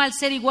estimó al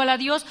ser igual a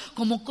Dios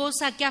como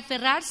cosa a que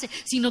aferrarse,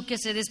 sino que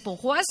se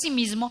despojó a sí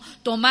mismo,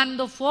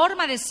 tomando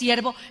forma de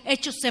siervo,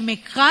 hecho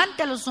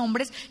semejante a los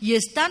hombres, y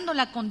estando en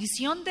la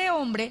condición de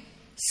hombre,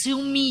 se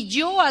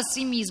humilló a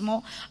sí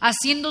mismo,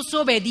 haciéndose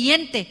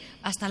obediente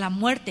hasta la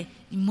muerte,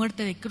 y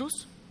muerte de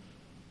cruz.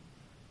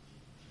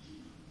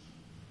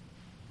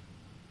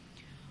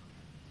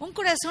 Un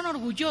corazón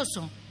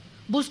orgulloso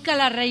busca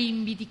la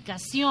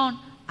reivindicación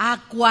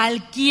a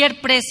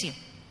cualquier precio.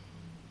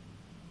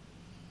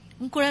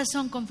 Un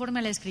corazón conforme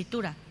a la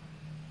Escritura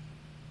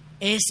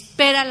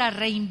espera la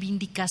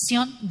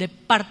reivindicación de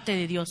parte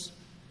de Dios.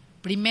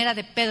 1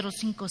 de Pedro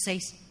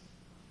 5:6.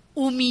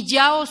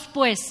 Humillaos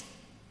pues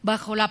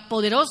bajo la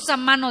poderosa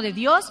mano de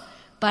Dios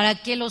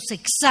para que los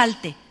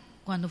exalte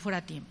cuando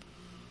fuera tiempo.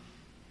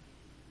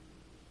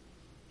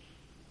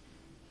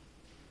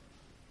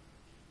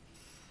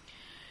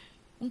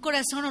 Un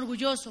corazón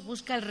orgulloso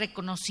busca el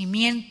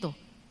reconocimiento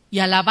y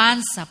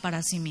alabanza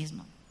para sí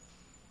mismo.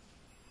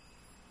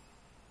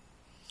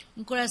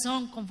 Un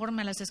corazón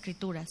conforme a las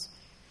Escrituras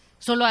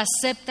solo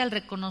acepta el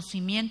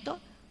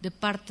reconocimiento de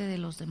parte de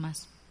los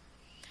demás.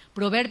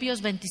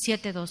 Proverbios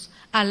 27:2.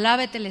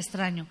 Alábete el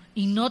extraño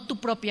y no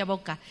tu propia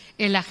boca,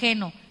 el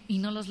ajeno y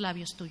no los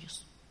labios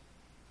tuyos.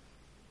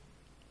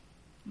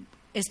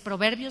 Es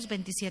Proverbios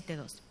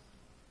 27:2.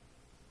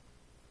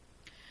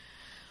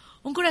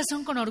 Un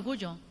corazón con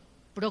orgullo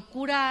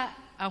procura,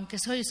 aunque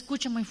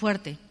escuche muy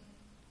fuerte,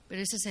 pero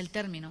ese es el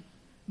término,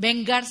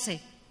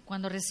 vengarse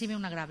cuando recibe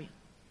un agravio.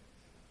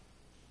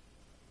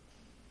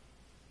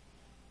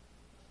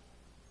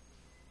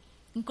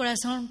 Un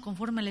corazón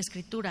conforme a la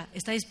Escritura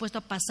está dispuesto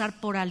a pasar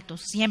por alto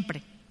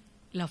siempre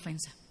la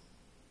ofensa.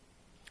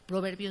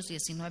 Proverbios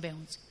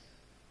 19:11.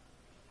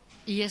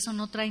 Y eso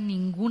no trae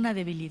ninguna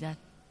debilidad.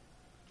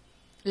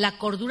 La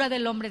cordura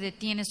del hombre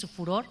detiene su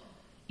furor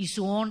y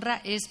su honra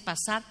es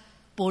pasar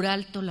por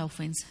alto la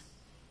ofensa.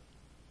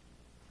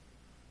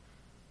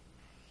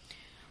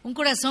 Un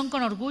corazón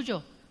con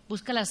orgullo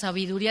busca la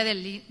sabiduría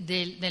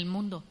del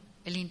mundo,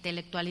 el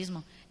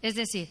intelectualismo. Es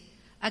decir,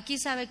 aquí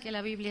sabe que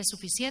la Biblia es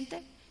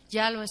suficiente,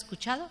 ya lo ha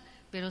escuchado,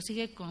 pero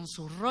sigue con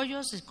sus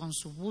rollos y con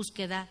su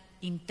búsqueda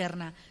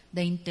interna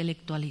de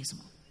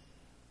intelectualismo.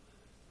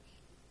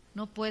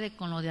 No puede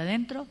con lo de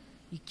adentro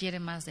y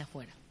quiere más de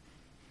afuera.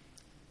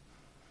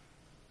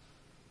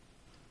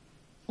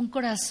 Un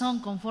corazón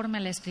conforme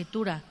a la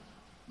Escritura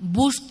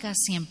busca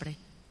siempre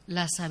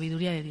la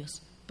sabiduría de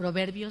Dios.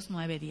 Proverbios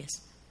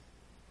 9:10.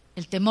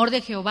 El temor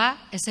de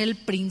Jehová es el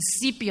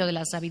principio de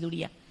la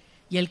sabiduría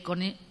y el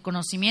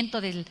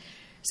conocimiento del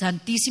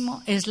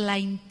Santísimo es la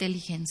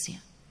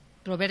inteligencia.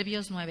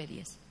 Proverbios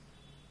 9:10.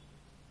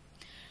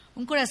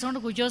 Un corazón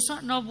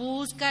orgulloso no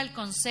busca el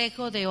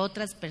consejo de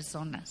otras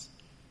personas,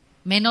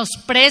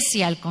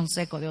 menosprecia el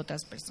consejo de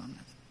otras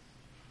personas.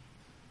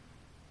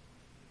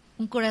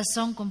 Un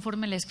corazón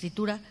conforme a la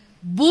Escritura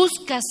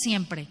busca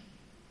siempre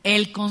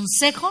el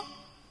consejo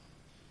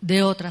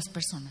de otras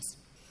personas.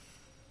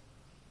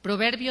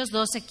 Proverbios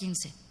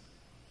 12:15.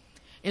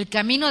 El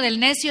camino del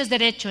necio es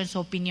derecho en su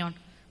opinión,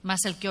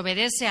 mas el que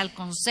obedece al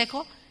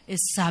consejo es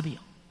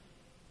sabio.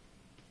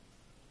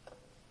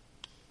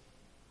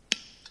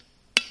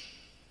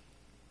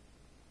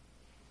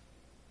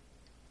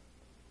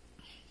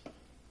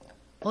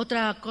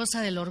 Otra cosa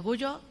del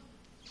orgullo,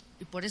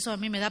 y por eso a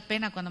mí me da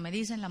pena cuando me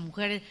dicen la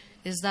mujer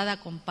es dada a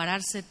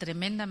compararse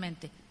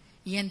tremendamente,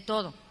 y en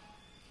todo,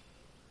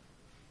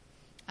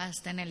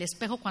 hasta en el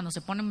espejo cuando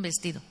se pone un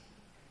vestido.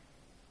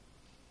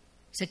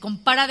 Se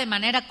compara de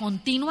manera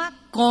continua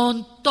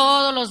con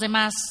todos los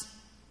demás.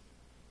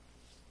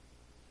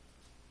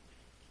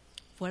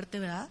 Fuerte,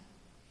 ¿verdad?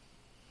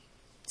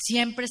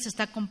 Siempre se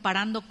está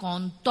comparando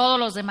con todos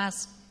los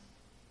demás.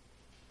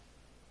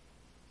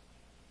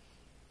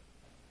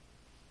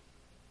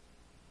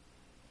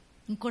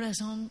 Un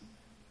corazón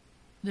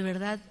de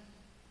verdad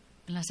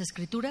en las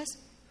Escrituras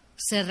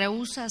se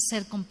rehúsa a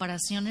hacer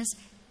comparaciones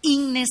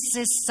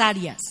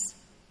innecesarias.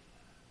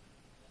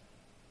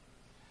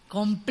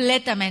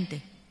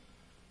 Completamente.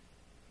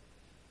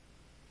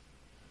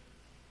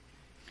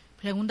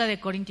 Segunda de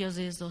Corintios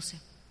 10:12.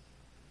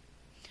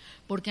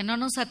 Porque no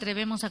nos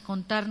atrevemos a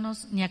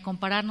contarnos ni a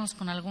compararnos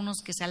con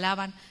algunos que se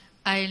alaban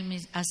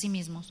a sí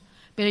mismos,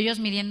 pero ellos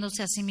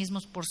midiéndose a sí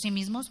mismos por sí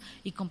mismos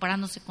y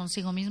comparándose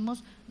consigo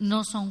mismos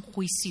no son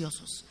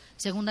juiciosos.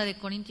 Segunda de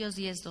Corintios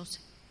 10:12.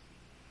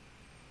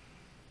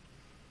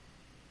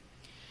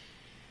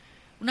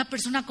 Una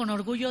persona con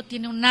orgullo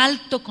tiene un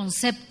alto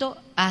concepto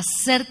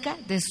acerca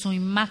de su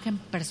imagen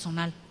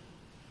personal.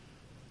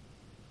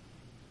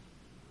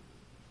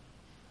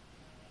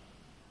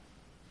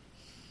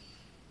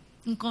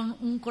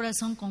 Un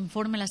corazón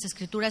conforme a las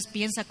Escrituras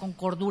piensa con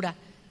cordura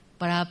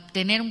para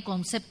tener un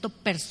concepto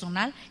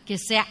personal que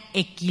sea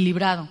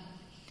equilibrado.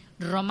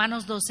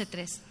 Romanos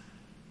 12:3.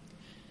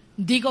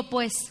 Digo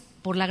pues,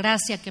 por la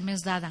gracia que me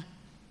es dada,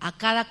 a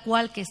cada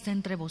cual que esté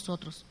entre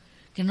vosotros,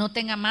 que no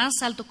tenga más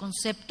alto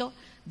concepto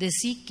de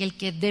sí que el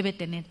que debe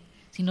tener,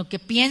 sino que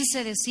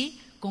piense de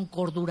sí con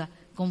cordura,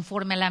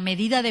 conforme a la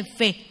medida de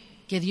fe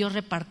que Dios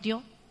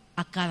repartió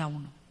a cada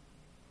uno.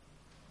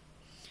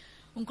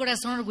 Un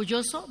corazón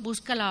orgulloso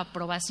busca la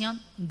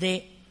aprobación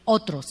de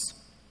otros,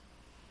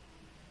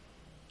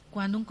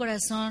 cuando un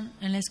corazón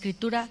en la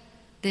Escritura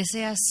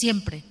desea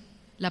siempre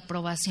la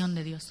aprobación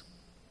de Dios.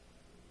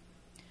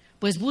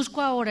 Pues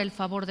busco ahora el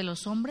favor de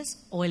los hombres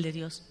o el de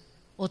Dios.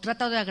 O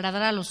trato de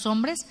agradar a los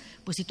hombres,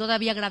 pues si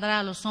todavía agradara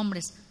a los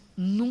hombres,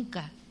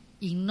 nunca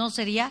y no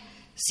sería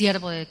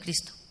siervo de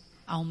Cristo,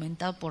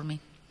 aumentado por mí.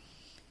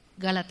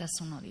 Gálatas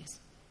 1:10.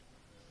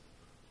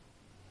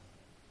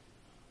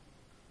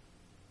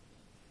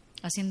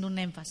 Haciendo un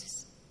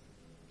énfasis.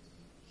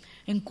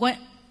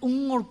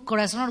 Un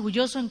corazón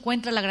orgulloso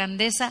encuentra la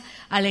grandeza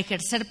al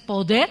ejercer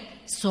poder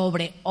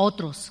sobre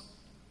otros.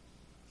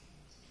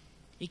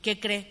 ¿Y qué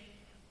cree?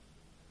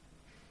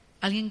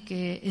 Alguien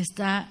que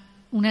está,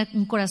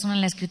 un corazón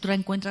en la Escritura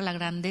encuentra la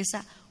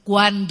grandeza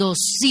cuando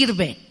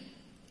sirve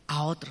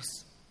a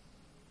otros.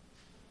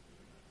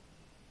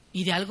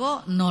 Y de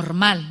algo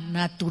normal,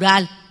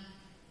 natural,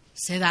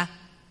 se da.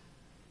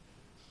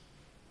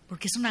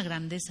 Porque es una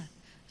grandeza.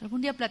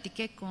 Algún día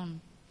platiqué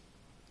con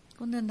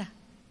 ¿dónde anda?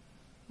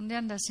 ¿Dónde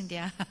anda,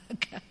 Cintia?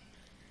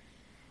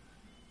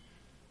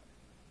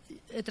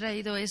 He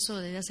traído eso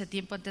desde hace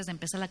tiempo, antes de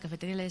empezar la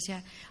cafetería, le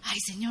decía, ay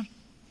Señor,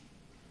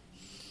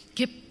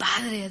 qué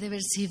padre ha de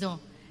haber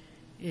sido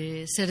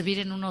servir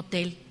en un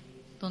hotel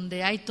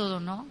donde hay todo,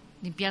 ¿no?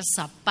 Limpiar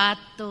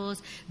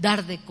zapatos,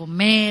 dar de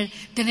comer,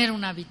 tener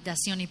una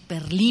habitación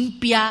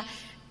hiperlimpia.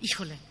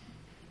 Híjole,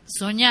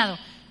 soñado.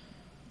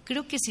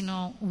 Creo que si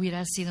no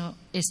hubiera sido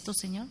esto,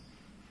 Señor,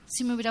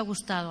 sí me hubiera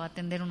gustado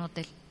atender un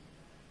hotel.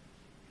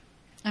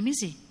 A mí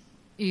sí.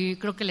 Y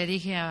creo que le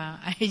dije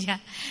a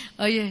ella,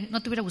 oye,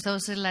 ¿no te hubiera gustado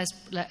ser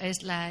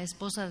la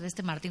esposa de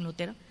este Martín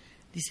Lutero?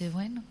 Dice,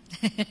 bueno,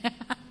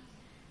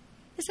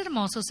 es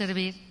hermoso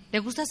servir. ¿Le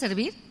gusta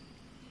servir?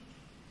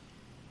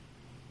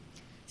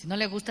 Si no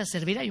le gusta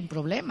servir hay un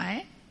problema,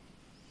 ¿eh?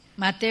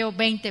 Mateo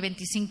 20,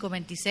 25,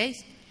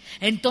 26.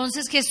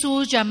 Entonces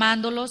Jesús,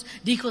 llamándolos,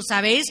 dijo,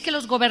 ¿sabéis que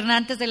los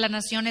gobernantes de las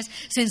naciones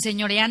se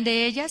enseñorean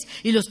de ellas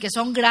y los que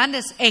son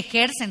grandes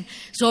ejercen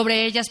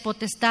sobre ellas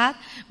potestad?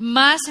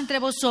 Mas entre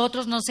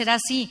vosotros no será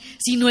así,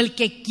 sino el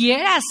que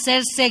quiera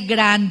hacerse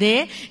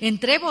grande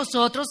entre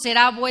vosotros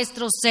será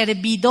vuestro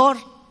servidor.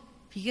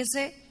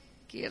 Fíjese,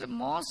 qué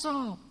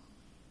hermoso.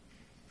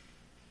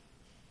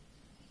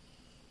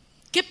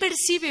 ¿Qué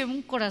percibe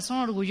un corazón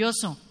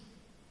orgulloso?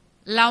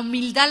 La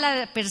humildad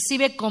la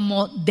percibe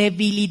como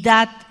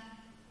debilidad.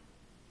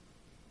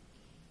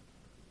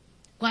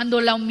 Cuando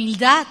la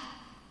humildad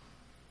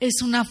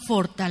es una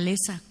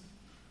fortaleza.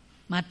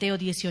 Mateo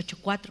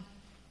 18:4.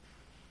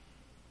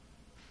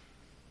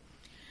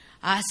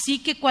 Así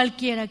que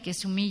cualquiera que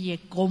se humille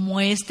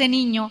como este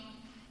niño,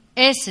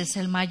 ese es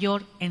el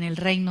mayor en el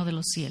reino de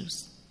los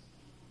cielos.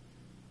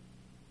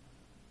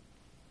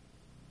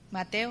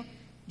 Mateo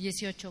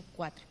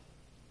 18:4.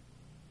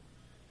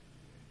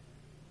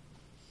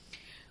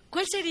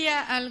 ¿Cuál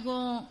sería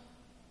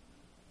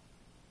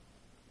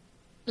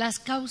las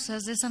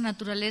causas de esa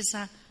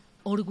naturaleza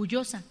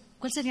orgullosa?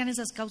 ¿Cuáles serían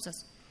esas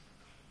causas?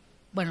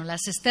 Bueno,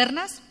 las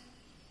externas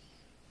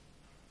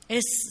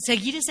es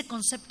seguir ese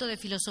concepto de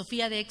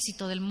filosofía de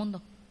éxito del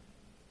mundo,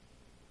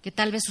 que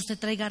tal vez usted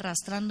traiga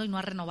arrastrando y no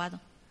ha renovado.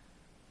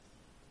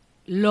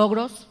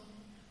 Logros,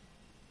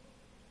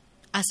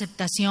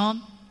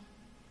 aceptación,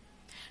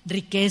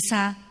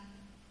 riqueza,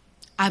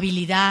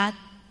 habilidad.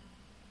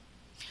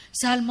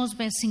 Salmos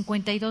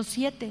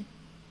 52:7.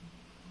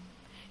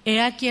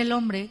 He aquí el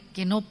hombre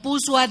que no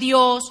puso a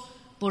Dios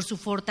por su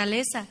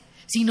fortaleza,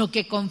 sino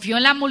que confió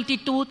en la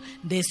multitud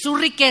de sus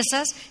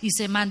riquezas y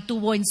se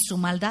mantuvo en su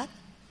maldad.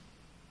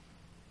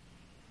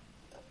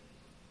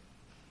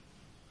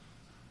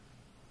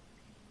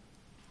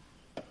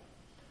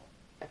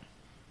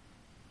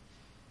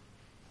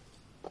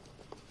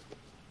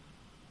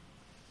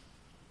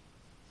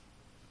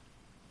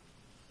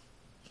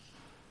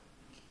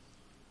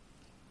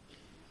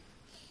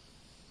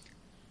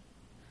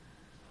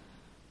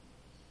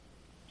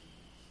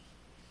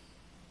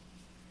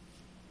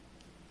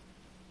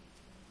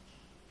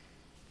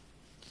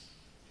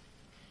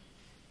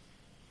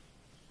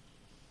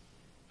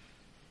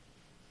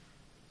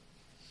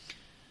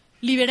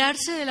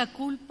 liberarse de la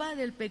culpa,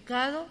 del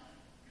pecado,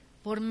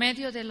 por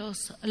medio de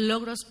los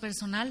logros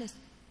personales.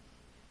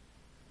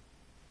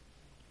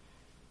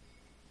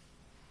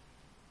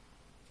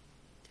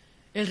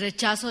 El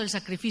rechazo del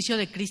sacrificio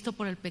de Cristo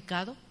por el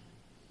pecado,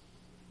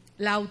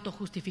 la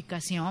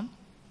autojustificación,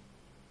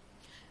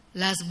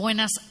 las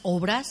buenas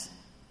obras,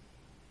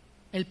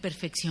 el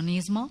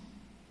perfeccionismo.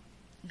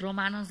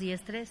 Romanos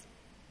 10:3.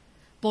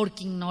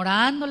 Porque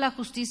ignorando la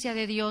justicia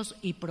de Dios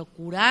y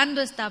procurando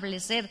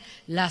establecer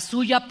la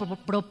suya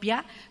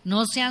propia,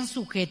 no se han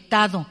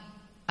sujetado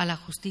a la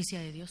justicia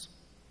de Dios.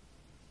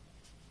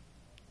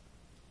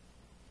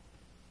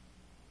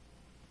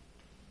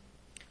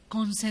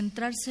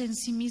 Concentrarse en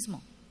sí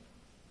mismo,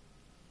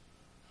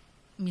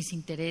 mis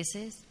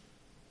intereses,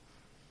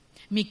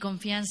 mi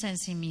confianza en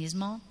sí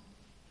mismo,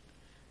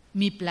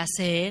 mi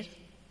placer,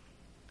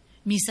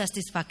 mi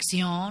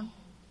satisfacción,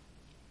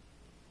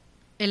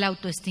 el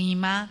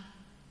autoestima,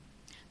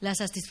 la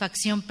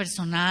satisfacción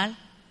personal,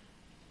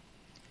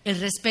 el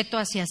respeto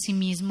hacia sí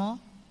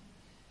mismo,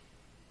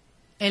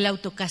 el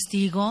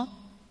autocastigo.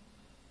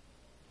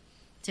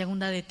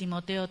 Segunda de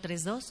Timoteo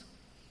 3:2.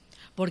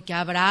 Porque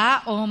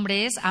habrá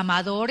hombres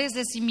amadores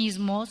de sí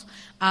mismos,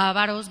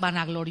 ávaros,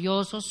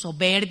 vanagloriosos,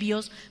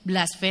 soberbios,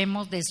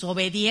 blasfemos,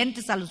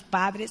 desobedientes a los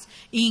padres,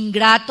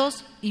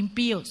 ingratos,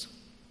 impíos.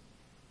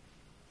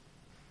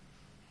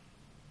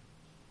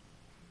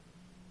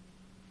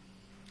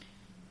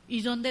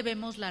 ¿Y dónde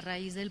vemos la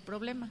raíz del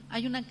problema?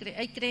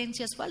 Hay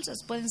creencias falsas,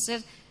 pueden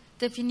ser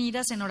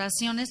definidas en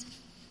oraciones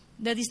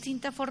de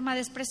distinta forma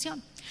de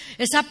expresión.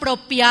 Es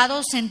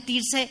apropiado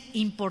sentirse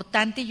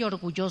importante y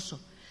orgulloso.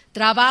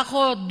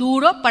 Trabajo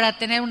duro para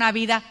tener una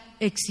vida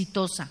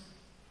exitosa.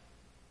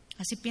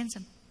 Así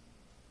piensan.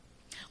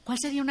 ¿Cuál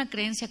sería una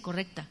creencia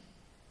correcta?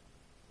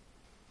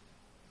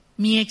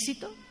 ¿Mi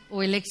éxito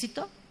o el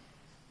éxito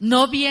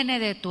no viene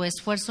de tu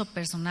esfuerzo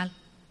personal,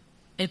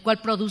 el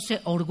cual produce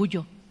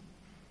orgullo?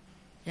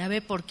 ¿Ya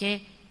ve por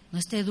qué no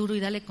esté duro y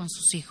dale con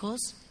sus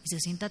hijos y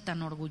se sienta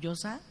tan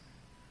orgullosa?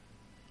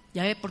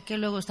 ¿Ya ve por qué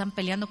luego están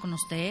peleando con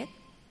usted?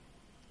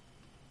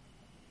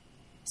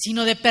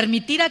 Sino de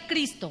permitir a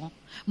Cristo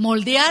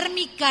moldear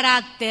mi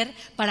carácter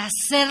para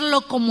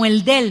hacerlo como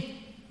el de Él.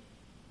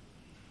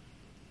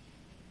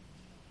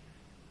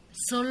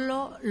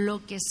 Solo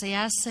lo que se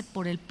hace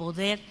por el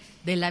poder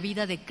de la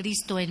vida de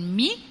Cristo en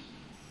mí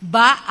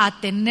va a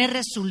tener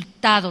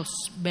resultados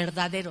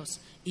verdaderos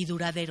y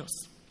duraderos.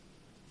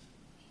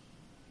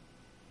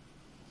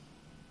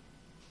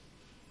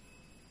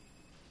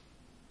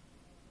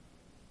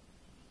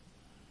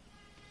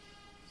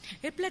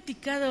 He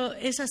platicado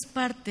esas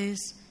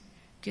partes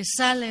que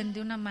salen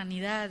de una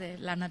humanidad, de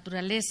la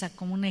naturaleza,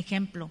 como un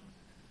ejemplo,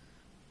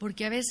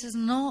 porque a veces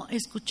no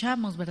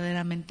escuchamos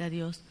verdaderamente a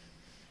Dios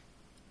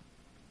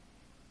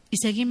y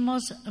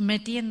seguimos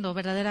metiendo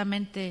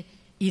verdaderamente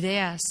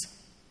ideas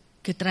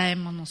que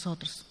traemos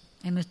nosotros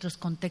en nuestros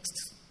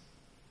contextos.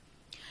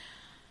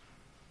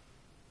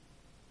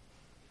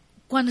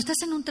 Cuando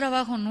estás en un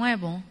trabajo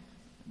nuevo,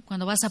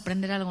 cuando vas a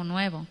aprender algo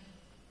nuevo,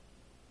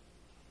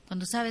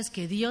 cuando sabes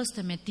que Dios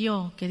te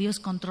metió, que Dios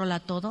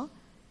controla todo,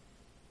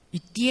 y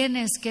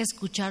tienes que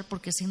escuchar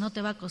porque si no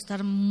te va a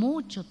costar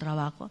mucho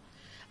trabajo.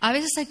 A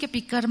veces hay que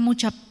picar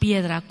mucha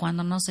piedra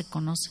cuando no se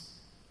conoce,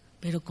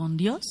 pero con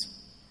Dios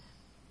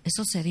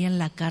eso sería en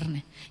la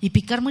carne. Y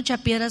picar mucha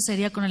piedra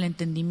sería con el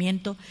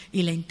entendimiento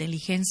y la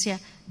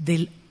inteligencia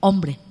del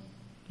hombre,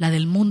 la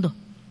del mundo.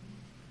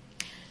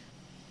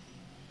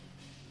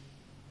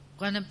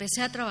 Cuando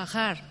empecé a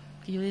trabajar,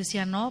 que yo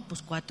decía, no,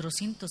 pues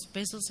 400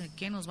 pesos, ¿en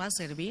qué nos va a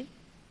servir?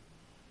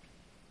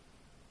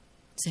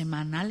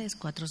 Semanales,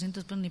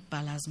 400 pesos ni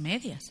para las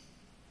medias.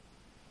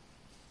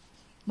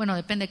 Bueno,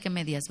 depende de qué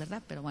medias,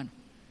 ¿verdad? Pero bueno,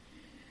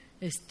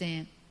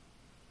 empecé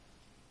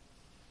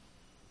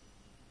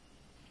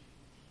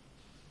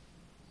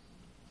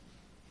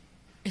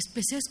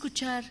a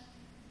escuchar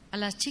a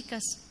las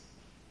chicas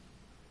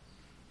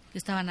que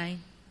estaban ahí.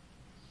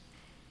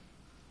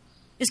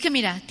 Es que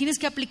mira, tienes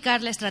que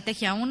aplicar la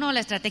estrategia 1, la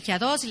estrategia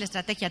 2 y la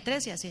estrategia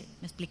 3 y así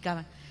me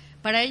explicaban.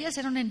 Para ellas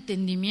era un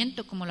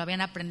entendimiento, como lo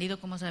habían aprendido,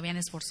 cómo se habían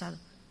esforzado.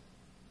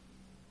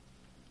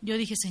 Yo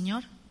dije,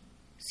 Señor,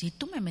 si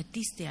tú me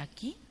metiste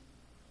aquí,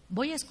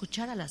 voy a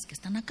escuchar a las que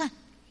están acá.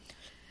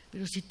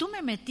 Pero si tú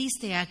me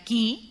metiste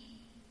aquí,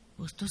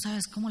 pues tú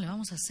sabes cómo le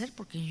vamos a hacer,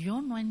 porque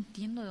yo no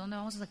entiendo de dónde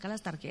vamos a sacar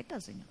las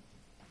tarjetas, Señor.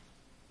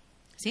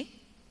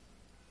 ¿Sí?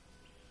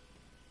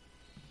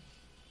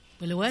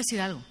 Pues le voy a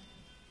decir algo.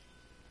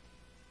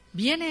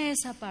 Viene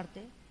esa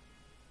parte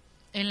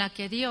en la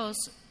que Dios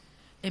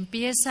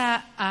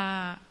empieza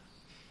a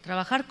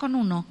trabajar con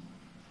uno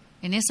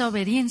en esa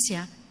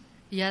obediencia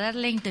y a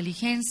darle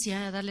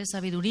inteligencia, a darle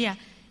sabiduría,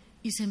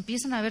 y se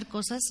empiezan a ver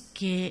cosas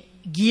que,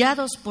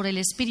 guiados por el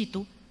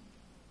Espíritu,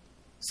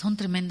 son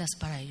tremendas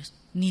para ellos.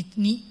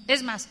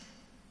 Es más,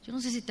 yo no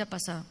sé si te ha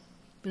pasado,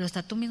 pero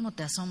hasta tú mismo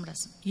te asombras.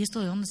 ¿Y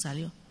esto de dónde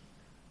salió?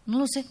 No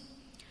lo sé.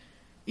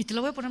 Y te lo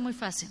voy a poner muy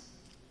fácil.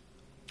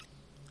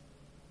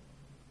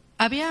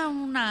 Había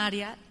una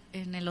área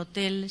en el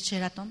hotel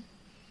Sheraton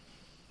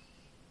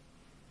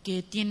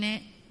que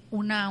tiene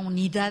una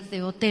unidad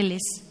de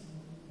hoteles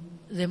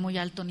de muy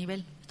alto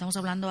nivel. Estamos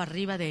hablando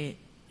arriba de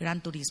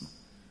Gran Turismo.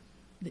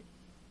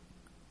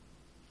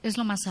 Es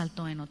lo más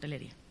alto en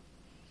hotelería.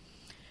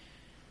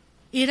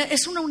 Y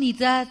es una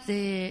unidad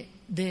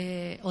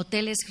de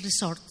hoteles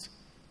resort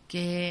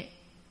que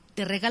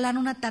te regalan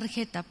una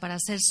tarjeta para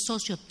ser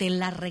socio, te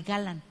la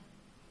regalan.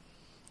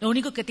 Lo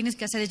único que tienes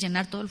que hacer es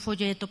llenar todo el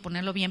folleto,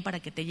 ponerlo bien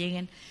para que te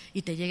lleguen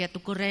y te llegue a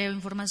tu correo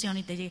información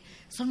y te llegue.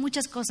 Son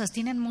muchas cosas,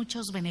 tienen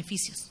muchos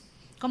beneficios.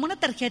 Como una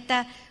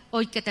tarjeta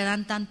hoy que te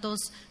dan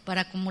tantos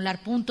para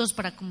acumular puntos,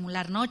 para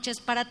acumular noches,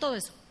 para todo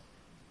eso.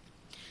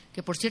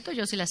 Que por cierto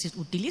yo sí las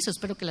utilizo,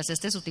 espero que las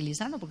estés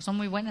utilizando porque son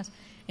muy buenas.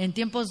 En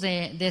tiempos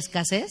de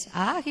escasez,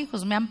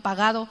 hijos, me han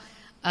pagado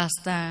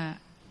hasta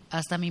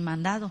mi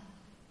mandado.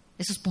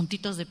 Esos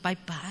puntitos de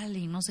PayPal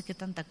y no sé qué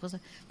tanta cosa.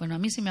 Bueno, a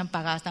mí sí me han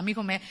pagado, hasta mi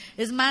hijo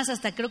es más,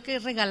 hasta creo que he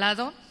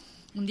regalado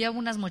un día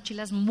unas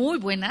mochilas muy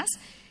buenas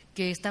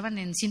que estaban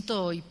en 100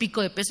 y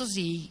pico de pesos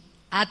y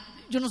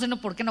yo no sé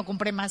por qué no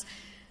compré más,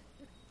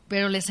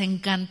 pero les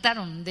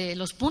encantaron, de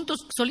los puntos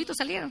solitos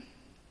salieron.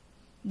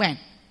 Bueno,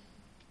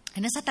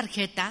 en esa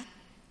tarjeta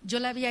yo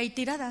la vi ahí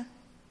tirada,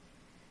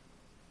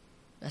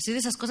 así de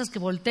esas cosas que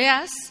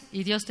volteas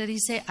y Dios te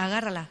dice,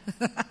 agárrala.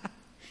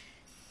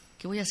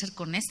 ¿Qué voy a hacer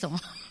con esto?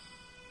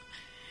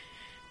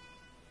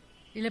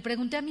 Y le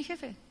pregunté a mi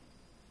jefe,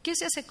 ¿qué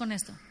se hace con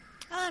esto?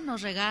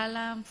 Nos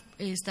regalan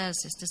estas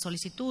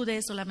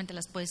solicitudes, solamente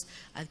las puedes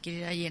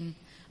adquirir ahí en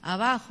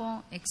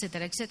abajo,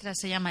 etcétera, etcétera.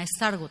 Se llama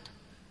Stargood.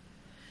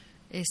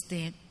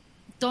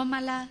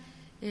 Tómala,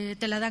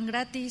 te la dan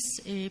gratis,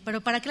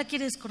 pero ¿para qué la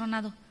quieres,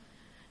 Coronado?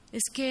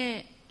 Es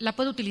que la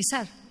puedo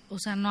utilizar, o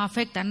sea, no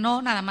afecta,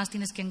 no, nada más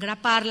tienes que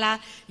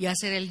engraparla y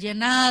hacer el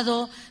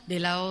llenado de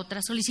la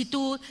otra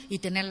solicitud y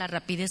tener la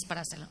rapidez para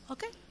hacerlo.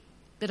 Ok,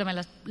 pero me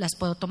las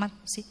puedo tomar,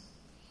 sí.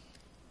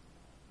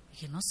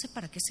 Dije, no sé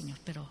para qué, Señor,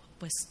 pero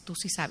pues tú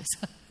sí sabes.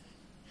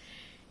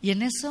 Y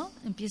en eso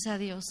empieza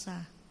Dios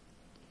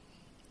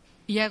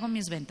y hago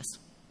mis ventas.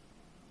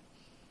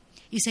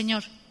 Y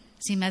Señor,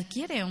 si me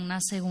adquiere una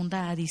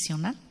segunda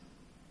adicional,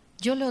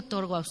 yo le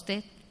otorgo a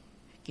usted,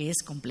 que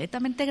es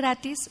completamente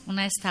gratis,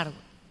 una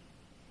Starwood,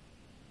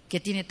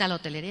 que tiene tal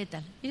hotelería y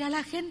tal. Y a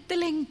la gente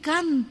le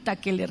encanta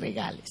que le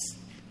regales.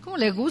 ¿Cómo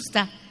le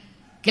gusta?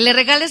 Que le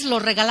regales lo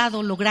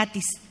regalado, lo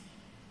gratis.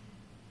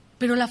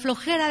 Pero la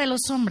flojera de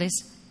los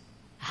hombres,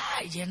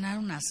 llenar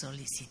una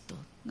solicitud.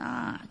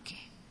 ¿Qué?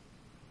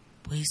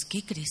 Pues,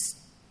 ¿qué crees?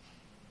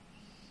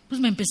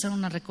 Pues me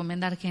empezaron a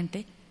recomendar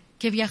gente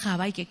que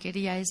viajaba y que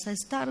quería esa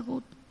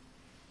Starwood.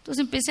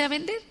 Entonces empecé a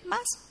vender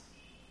más.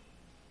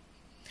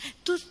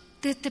 Tú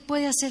te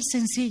puede hacer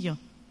sencillo,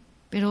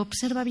 pero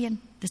observa bien.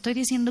 Te estoy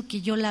diciendo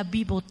que yo la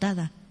vi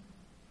botada.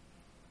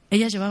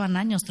 Ellas llevaban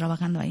años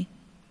trabajando ahí.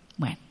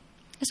 Bueno,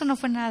 eso no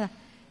fue nada.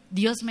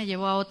 Dios me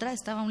llevó a otra.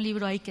 Estaba un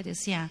libro ahí que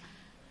decía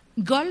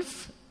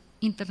Golf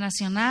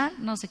Internacional,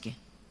 no sé qué.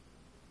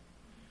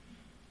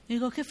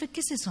 Digo, jefe, ¿qué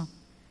es eso?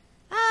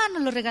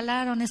 Nos lo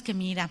regalaron, es que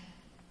mira,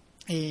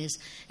 es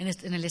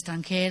en el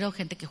extranjero,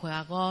 gente que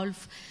juega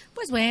golf,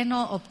 pues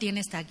bueno, obtiene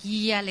esta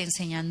guía, le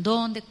enseñan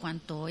dónde,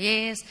 cuánto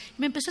es.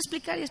 Me empezó a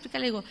explicar y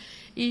explicar, le digo,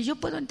 ¿y yo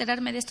puedo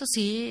enterarme de esto?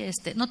 Sí,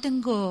 no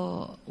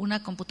tengo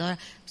una computadora.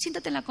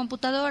 Siéntate en la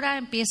computadora,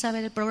 empieza a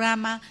ver el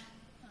programa,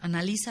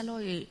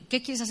 analízalo, y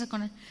 ¿qué quieres hacer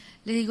con él?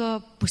 Le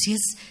digo, pues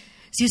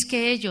si es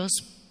que ellos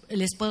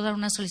les puedo dar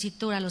una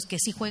solicitud a los que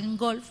sí jueguen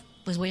golf,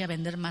 pues voy a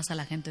vender más a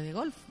la gente de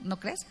golf, ¿no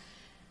crees?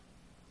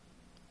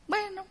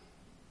 Bueno,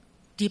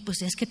 sí,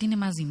 pues es que tiene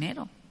más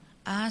dinero.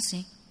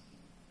 Sí,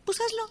 pues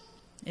hazlo.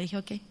 Le dije,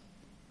 ok.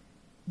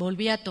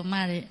 Volví a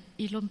tomar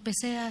y lo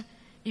empecé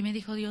y me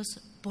dijo Dios,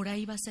 por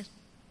ahí va a ser.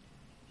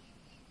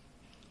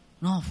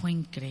 No, fue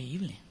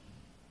increíble.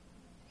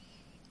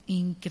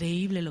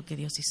 Increíble lo que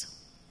Dios hizo.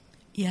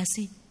 Y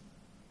así,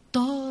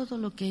 todo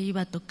lo que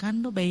iba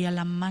tocando, veía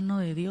la mano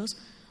de Dios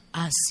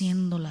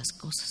haciendo las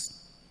cosas.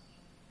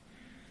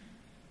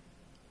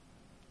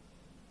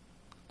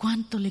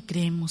 ¿Cuánto le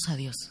creemos a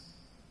Dios?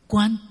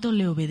 ¿Cuánto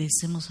le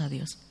obedecemos a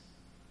Dios?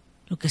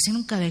 Lo que sí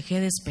nunca dejé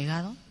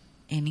despegado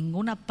en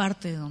ninguna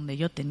parte de donde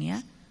yo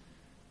tenía,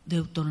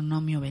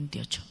 Deuteronomio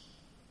 28.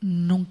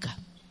 Nunca.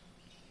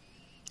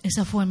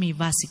 Esa fue mi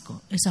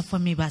básico, esa fue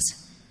mi base.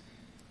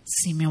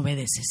 Si me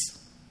obedeces.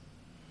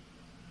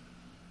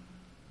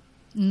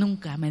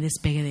 Nunca me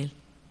despegué de él.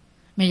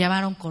 Me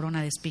llamaron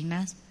corona de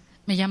espinas,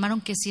 me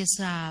llamaron que si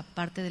esa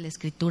parte de la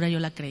escritura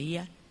yo la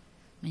creía,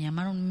 me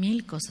llamaron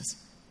 1000 cosas,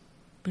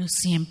 pero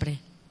siempre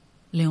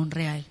le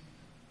honré a él.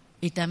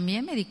 Y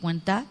también me di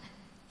cuenta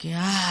que,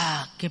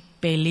 qué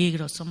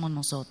peligro somos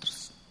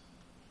nosotros.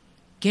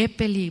 Qué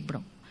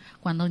peligro.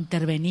 Cuando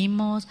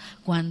intervenimos,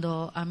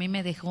 cuando a mí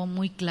me dejó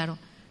muy claro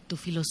tu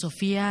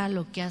filosofía,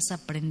 lo que has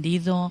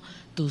aprendido,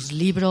 tus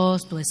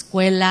libros, tu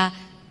escuela,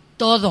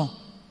 todo,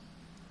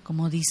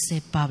 como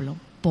dice Pablo,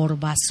 por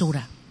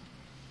basura.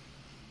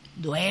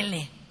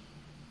 Duele.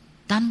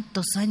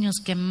 Tantos años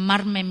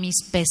quemarme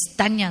mis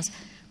pestañas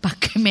para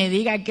que me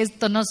diga que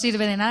esto no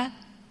sirve de nada.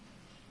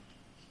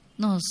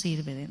 No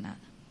sirve de nada.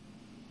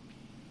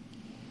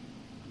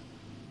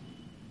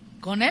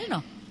 Con Él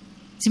no.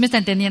 ¿Sí me está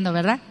entendiendo,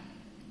 verdad?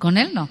 Con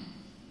Él no.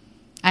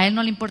 A Él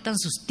no le importan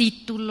sus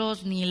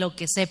títulos, ni lo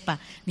que sepa,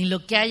 ni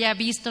lo que haya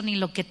visto, ni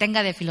lo que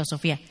tenga de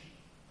filosofía.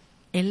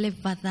 Él le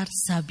va a dar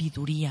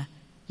sabiduría,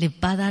 le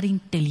va a dar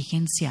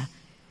inteligencia,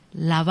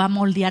 la va a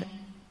moldear.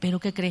 ¿Pero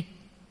qué cree?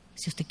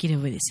 Si usted quiere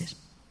obedecer.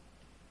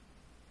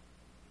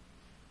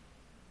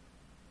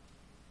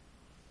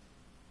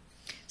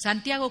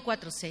 Santiago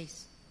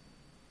 4:6.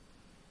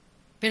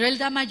 Pero Él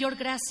da mayor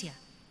gracia.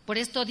 Por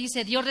esto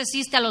dice, Dios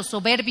resiste a los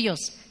soberbios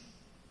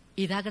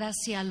y da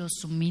gracia a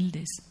los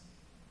humildes.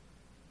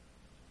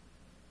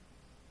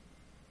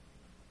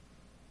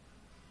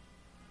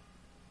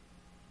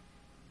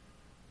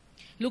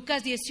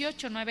 Lucas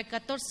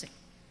 18:9-14.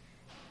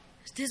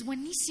 Este es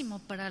buenísimo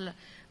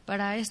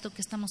para esto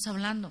que estamos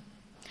hablando.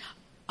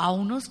 A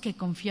unos que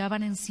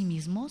confiaban en sí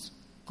mismos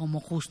como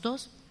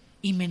justos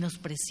y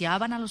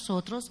menospreciaban a los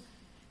otros,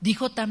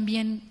 dijo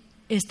también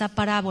esta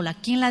parábola.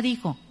 ¿Quién la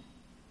dijo?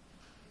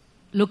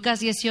 Lucas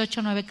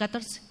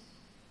 18:9-14.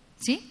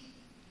 ¿Sí?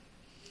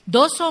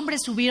 2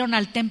 hombres subieron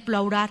al templo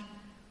a orar.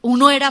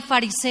 Uno era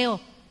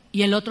fariseo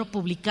y el otro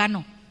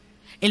publicano.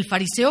 El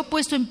fariseo,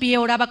 puesto en pie,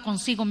 oraba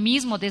consigo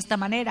mismo de esta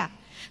manera: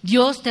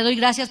 Dios, te doy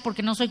gracias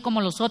porque no soy como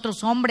los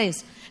otros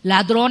hombres,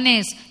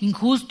 ladrones,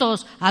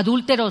 injustos,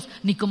 adúlteros,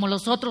 ni como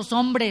los otros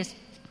hombres.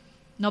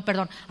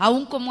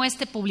 Aún como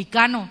este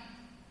publicano.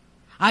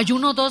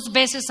 Ayuno 2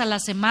 veces a la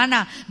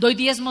semana, doy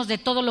diezmos de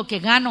todo lo que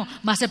gano.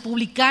 Mas el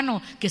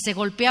publicano, que se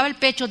golpeaba el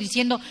pecho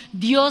diciendo: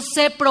 Dios,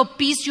 sé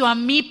propicio a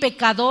mí,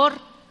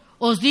 pecador.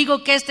 Os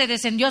digo que este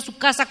descendió a su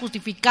casa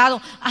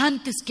justificado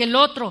antes que el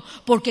otro,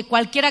 porque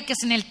cualquiera que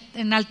se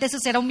enaltece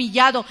será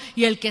humillado,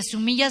 y el que se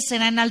humilla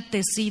será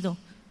enaltecido.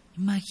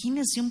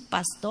 Imagínense un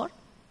pastor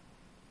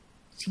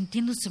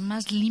sintiéndose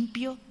más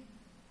limpio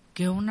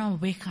que una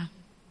oveja,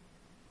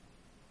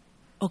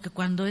 o que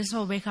cuando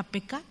esa oveja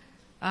peca,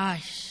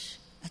 ¡ay!,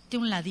 hazte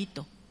un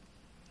ladito.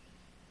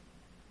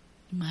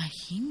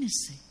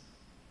 Imagínese.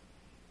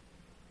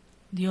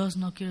 Dios,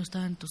 no quiero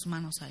estar en tus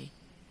manos ahí.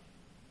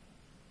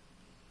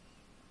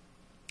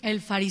 El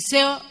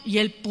fariseo y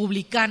el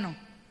publicano.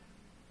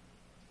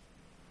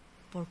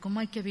 Por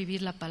cómo hay que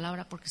vivir la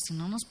palabra, porque si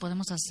no nos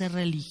podemos hacer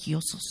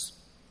religiosos.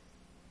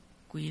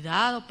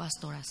 Cuidado,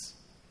 pastoras.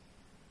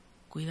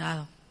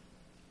 Cuidado.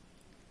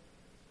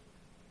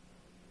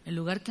 El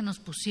lugar que nos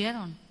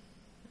pusieron.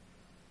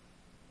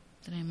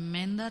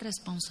 Tremenda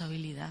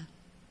responsabilidad.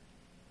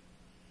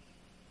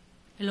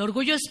 El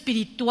orgullo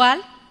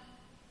espiritual,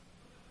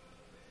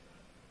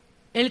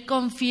 él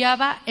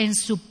confiaba en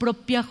su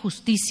propia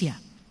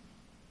justicia.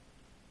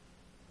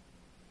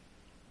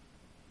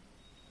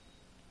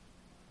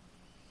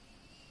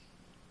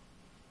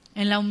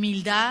 En la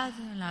humildad,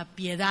 en la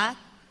piedad,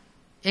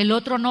 el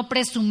otro no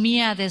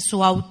presumía de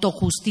su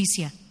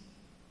autojusticia.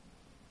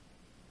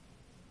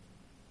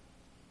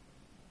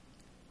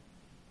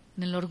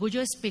 En el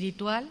orgullo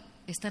espiritual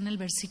está en el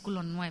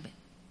versículo 9.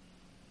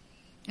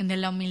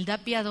 En la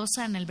humildad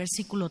piadosa en el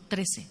versículo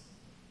 13.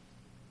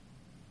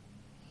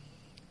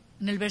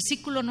 En el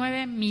versículo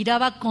 9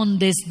 miraba con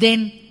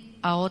desdén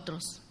a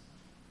otros.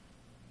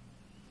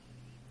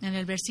 En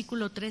el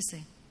versículo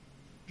 13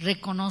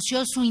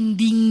 reconoció su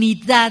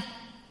indignidad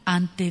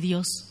ante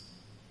Dios.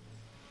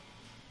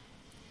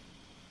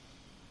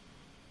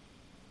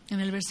 En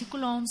el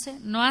versículo 11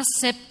 no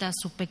acepta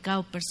su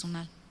pecado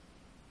personal.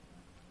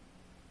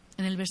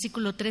 En el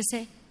versículo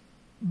 13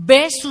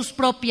 ve sus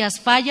propias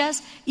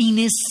fallas y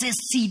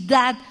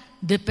necesidad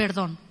de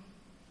perdón.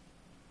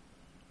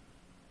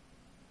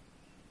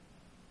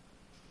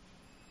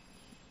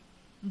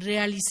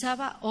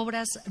 Realizaba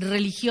obras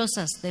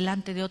religiosas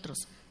delante de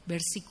otros.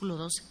 Versículo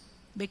 12.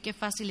 ¿Ve qué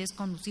fácil es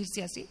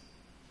conducirse así?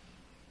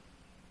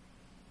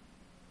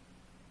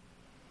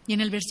 Y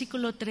en el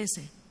versículo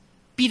 13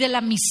 pide la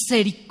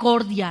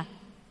misericordia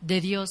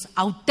de Dios,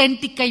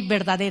 auténtica y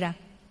verdadera.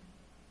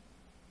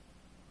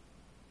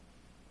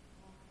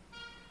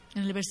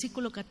 En el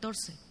versículo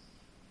 14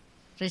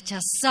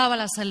 rechazaba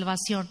la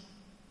salvación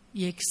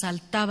y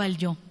exaltaba el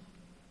yo.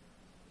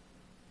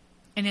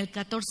 En el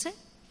 14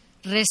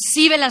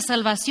 recibe la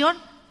salvación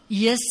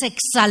y es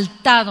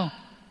exaltado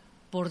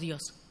por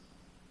Dios.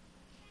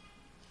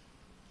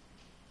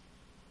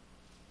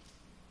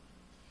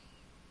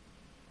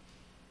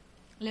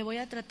 Le voy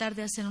a tratar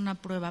de hacer una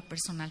prueba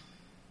personal.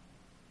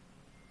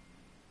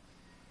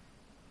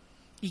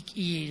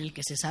 Y el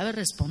que se sabe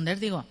responder,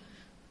 digo,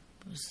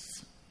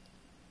 pues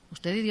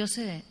usted y Dios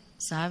se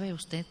sabe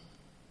usted,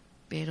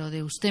 pero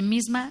de usted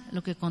misma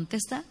lo que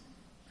contesta,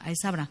 ahí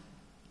sabrá.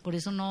 Por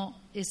eso no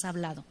es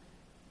hablado.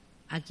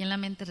 Aquí en la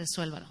mente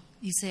resuélvalo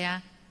y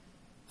sea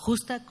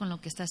justa con lo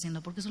que está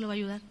haciendo, porque eso le va a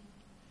ayudar.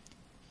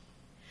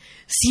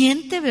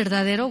 ¿Siente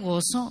verdadero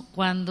gozo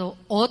cuando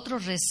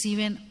otros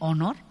reciben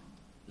honor?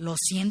 ¿Lo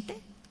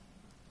siente?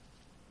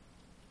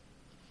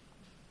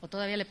 ¿O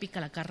todavía le pica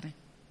la carne?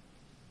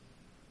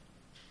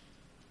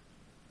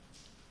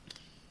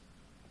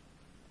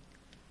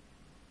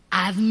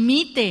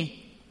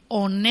 ¿Admite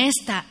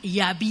honesta y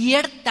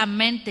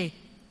abiertamente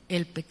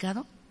el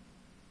pecado?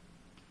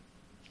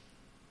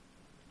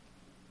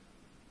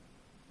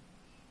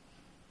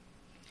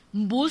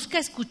 busca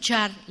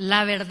escuchar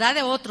la verdad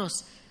de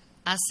otros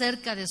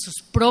acerca de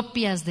sus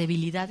propias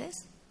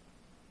debilidades,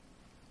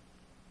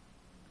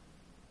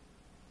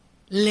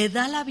 le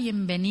da la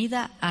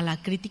bienvenida a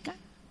la crítica,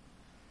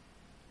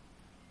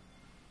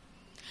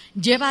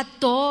 lleva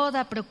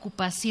toda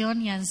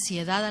preocupación y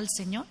ansiedad al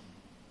Señor,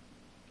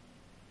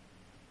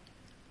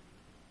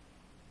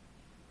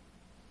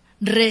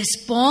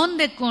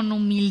 responde con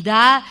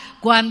humildad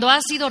cuando ha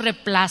sido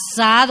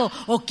reemplazado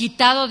o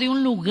quitado de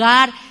un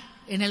lugar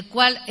en el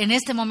cual en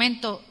este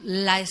momento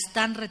la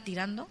están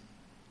retirando.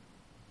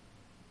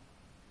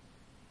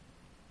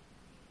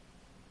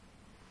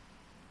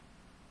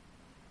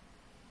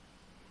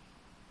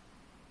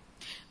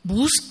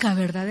 Busca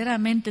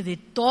verdaderamente de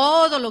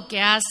todo lo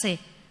que hace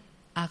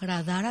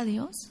agradar a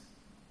Dios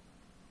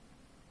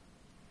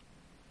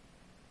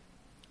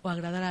o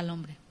agradar al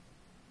hombre.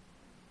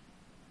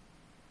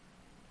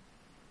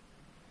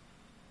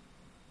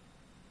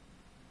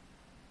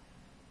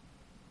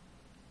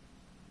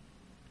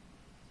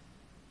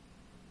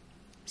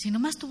 Si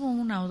nomás tuvo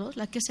una o dos,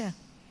 la que sea,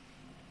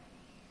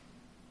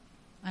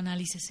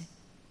 analícese,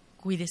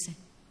 cuídese,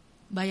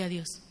 vaya a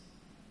Dios,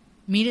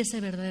 mírese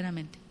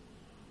verdaderamente.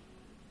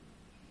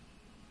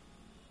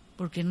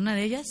 Porque en una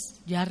de ellas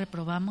ya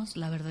reprobamos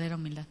la verdadera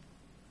humildad.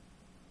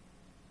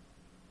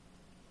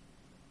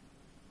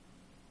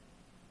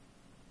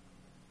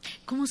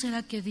 ¿Cómo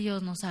será que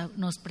Dios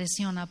nos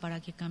presiona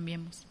para que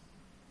cambiemos?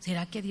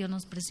 ¿Será que Dios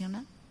nos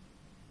presiona?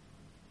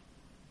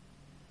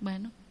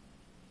 Bueno,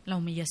 la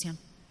humillación.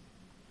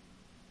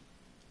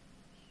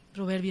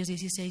 Proverbios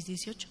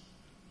 16:18.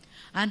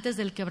 Antes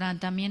del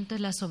quebrantamiento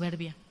es la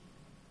soberbia,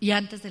 y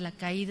antes de la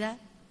caída,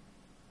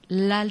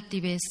 la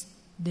altivez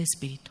de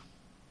espíritu.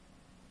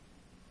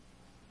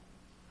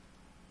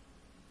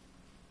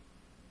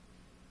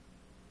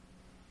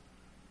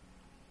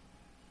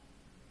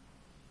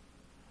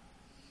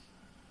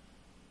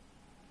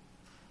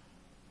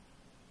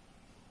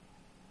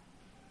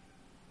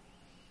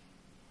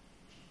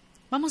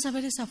 Vamos a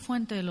ver esa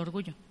fuente del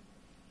orgullo.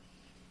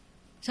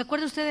 ¿Se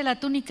acuerda usted de la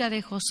túnica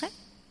de José?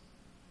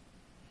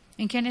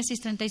 En Génesis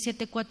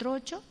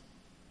 37:4-8.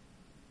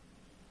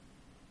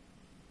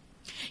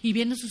 Y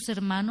viendo sus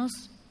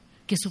hermanos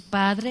que su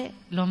padre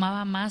lo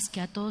amaba más que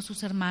a todos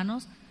sus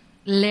hermanos,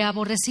 le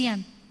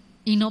aborrecían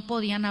y no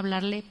podían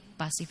hablarle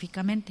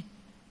pacíficamente.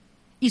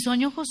 Y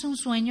soñó José un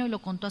sueño y lo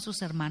contó a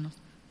sus hermanos.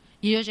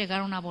 Y ellos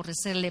llegaron a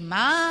aborrecerle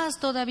más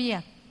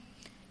todavía.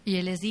 Y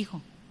él les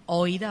dijo: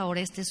 oíd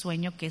ahora este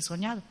sueño que he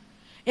soñado.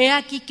 He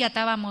aquí que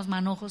atábamos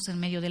manojos en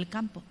medio del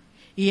campo,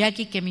 y he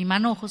aquí que mi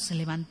manojo se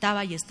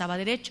levantaba y estaba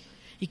derecho,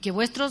 y que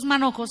vuestros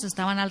manojos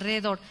estaban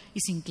alrededor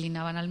y se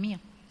inclinaban al mío.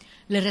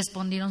 Le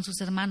respondieron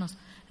sus hermanos: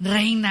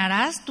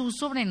 ¿reinarás tú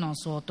sobre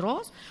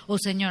nosotros o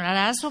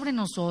señorarás sobre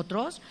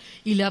nosotros?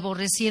 Y le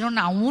aborrecieron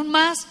aún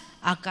más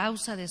a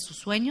causa de sus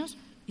sueños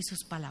y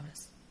sus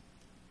palabras.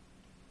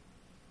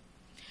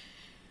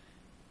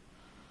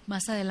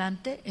 Más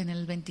adelante, en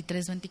el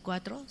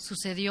 23-24,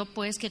 sucedió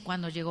pues que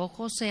cuando llegó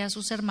José a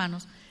sus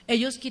hermanos,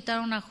 ellos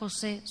quitaron a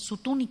José su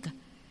túnica,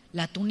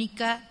 la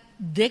túnica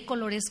de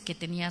colores que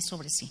tenía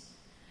sobre sí,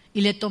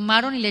 y le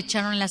tomaron y le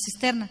echaron en la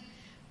cisterna,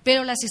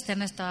 pero la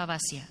cisterna estaba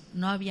vacía,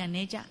 no había en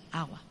ella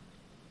agua.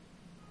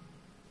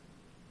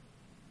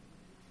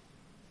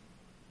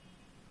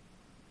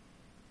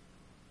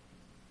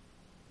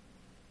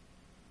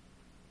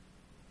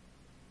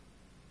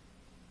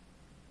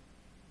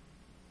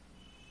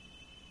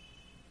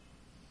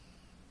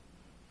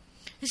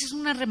 Esa es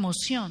una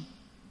remoción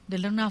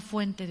de una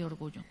fuente de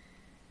orgullo.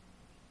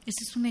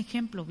 Ese es un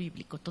ejemplo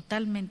bíblico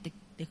totalmente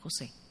de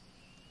José.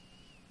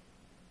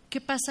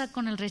 ¿Qué pasa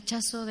con el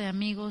rechazo de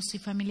amigos y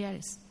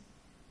familiares?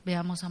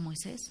 Veamos a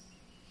Moisés.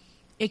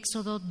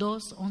 Éxodo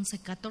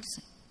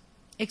 2:11-14.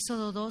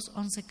 Éxodo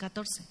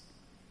 2:11-14.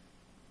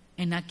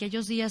 En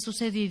aquellos días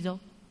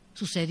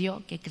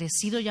sucedió que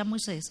crecido ya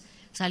Moisés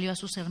salió a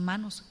sus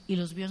hermanos y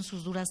los vio en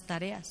sus duras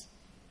tareas.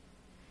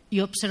 Y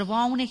observó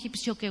a un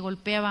egipcio que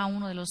golpeaba a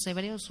uno de los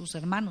hebreos, sus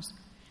hermanos.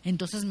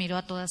 Entonces miró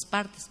a todas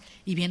partes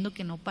y viendo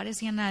que no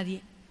parecía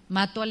nadie,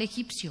 mató al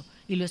egipcio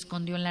y lo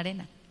escondió en la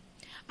arena.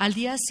 Al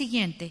día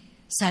siguiente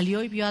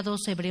salió y vio a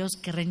 2 hebreos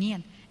que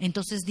reñían.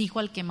 Entonces dijo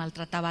al que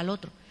maltrataba al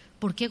otro: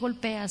 ¿por qué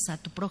golpeas a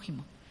tu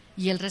prójimo?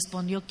 Y él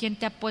respondió: ¿quién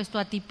te ha puesto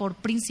a ti por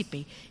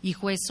príncipe y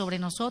juez sobre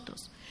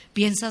nosotros?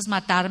 ¿Piensas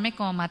matarme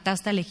como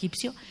mataste al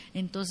egipcio?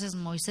 Entonces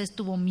Moisés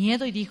tuvo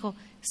miedo y dijo: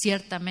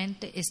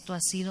 ciertamente esto ha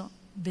sido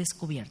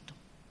descubierto.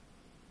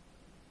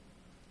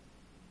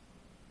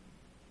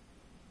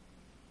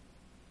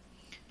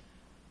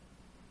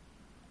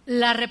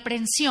 La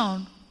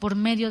reprensión por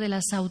medio de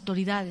las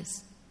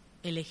autoridades.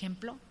 El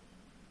ejemplo,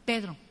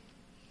 Pedro.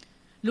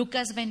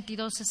 Lucas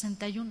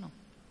 22:61.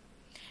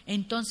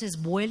 Entonces,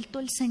 vuelto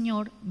el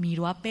Señor,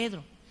 miró a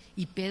Pedro,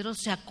 y Pedro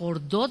se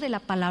acordó de la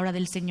palabra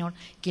del Señor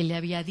que le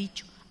había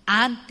dicho: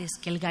 antes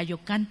que el gallo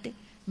cante,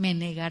 me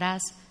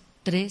negarás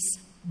 3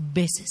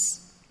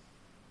 veces.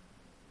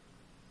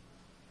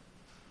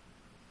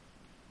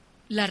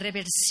 La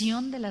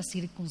reversión de las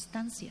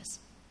circunstancias.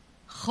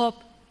 Job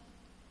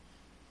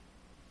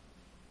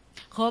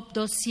Job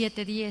 2,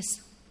 7, 10.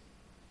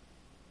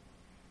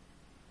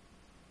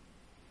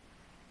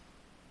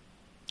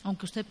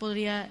 Aunque usted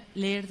podría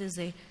leer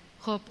desde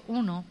Job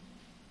 1,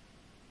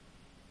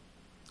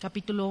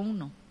 capítulo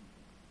 1.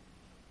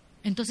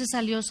 Entonces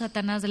salió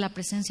Satanás de la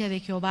presencia de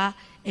Jehová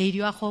e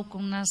hirió a Job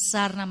con una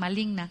sarna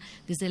maligna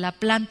desde la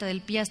planta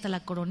del pie hasta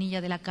la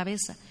coronilla de la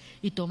cabeza.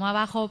 Y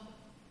tomaba a Job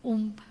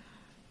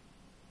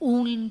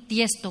un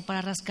tiesto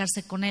para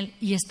rascarse con él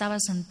y estaba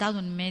sentado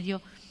en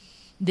medio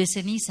de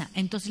ceniza.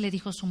 Entonces le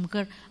dijo a su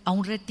mujer: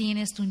 ¿aún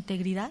retienes tu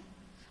integridad?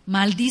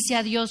 Maldice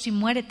a Dios y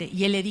muérete.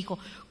 Y él le dijo,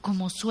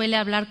 como suele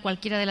hablar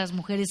cualquiera de las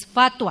mujeres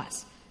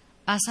fatuas: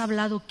 ¿has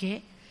hablado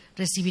qué?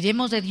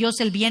 ¿Recibiremos de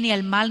Dios el bien y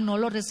el mal no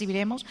lo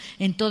recibiremos?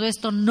 En todo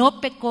esto no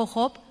pecó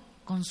Job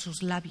con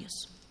sus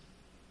labios.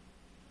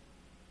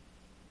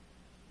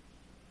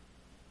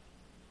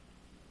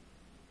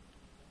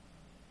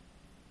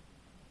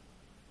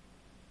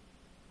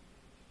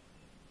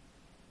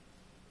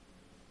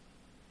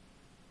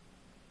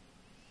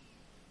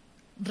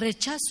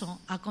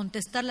 Rechazo a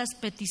contestar las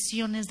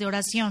peticiones de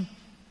oración.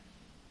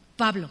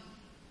 Pablo: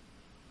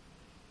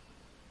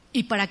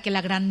 y para que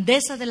la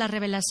grandeza de las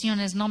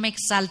revelaciones no me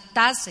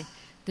exaltase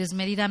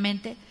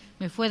desmedidamente,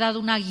 me fue dado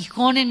un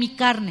aguijón en mi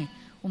carne,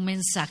 un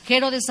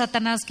mensajero de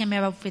Satanás que me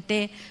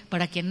abofetee,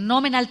 para que no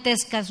me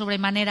enaltezca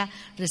sobremanera,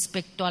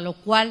 respecto a lo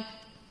cual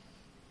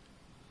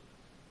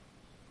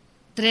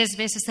 3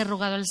 veces he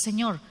rogado al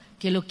Señor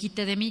que lo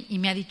quite de mí, y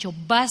me ha dicho: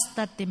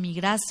 bástate mi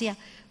gracia,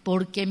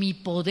 porque mi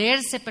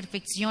poder se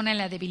perfecciona en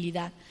la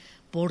debilidad.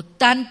 Por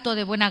tanto,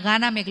 de buena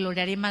gana me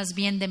gloriaré más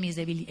bien en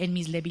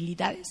mis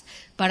debilidades,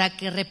 para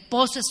que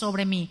repose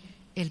sobre mí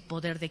el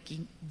poder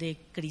de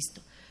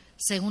Cristo.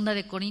 Segunda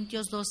de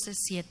Corintios 12,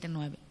 7,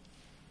 9.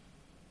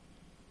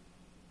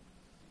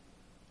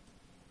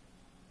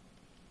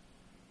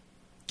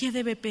 ¿Qué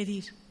debe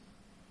pedir?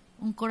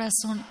 Un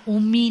corazón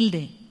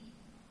humilde.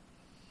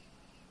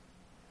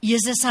 Y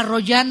es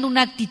desarrollando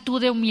una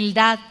actitud de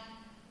humildad,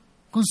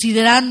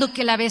 considerando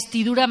que la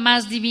vestidura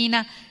más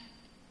divina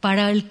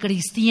para el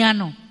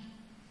cristiano,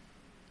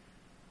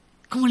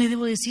 ¿cómo le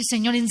debo decir?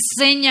 Señor,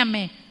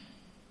 enséñame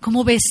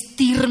cómo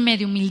vestirme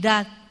de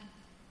humildad.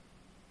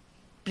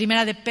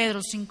 Primera de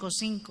Pedro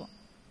 5:5.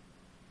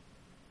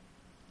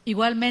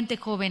 Igualmente,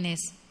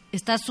 jóvenes,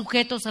 estad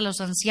sujetos a los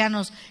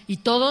ancianos y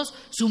todos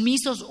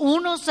sumisos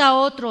unos a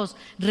otros,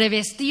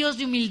 revestidos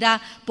de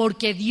humildad,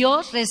 porque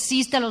Dios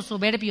resiste a los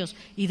soberbios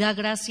y da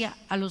gracia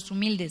a los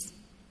humildes.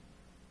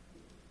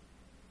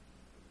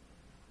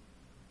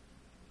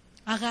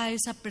 Haga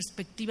esa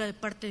perspectiva de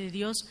parte de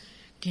Dios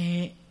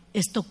que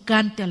es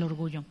tocante al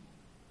orgullo.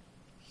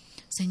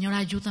 Señor,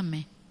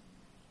 ayúdame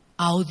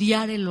a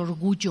odiar el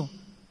orgullo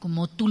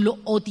como tú lo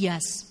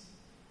odias.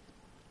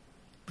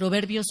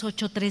 Proverbios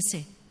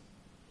 8:13.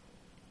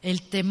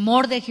 El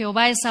temor de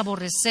Jehová es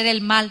aborrecer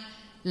el mal,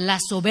 la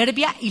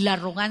soberbia y la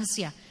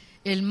arrogancia,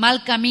 el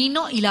mal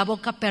camino y la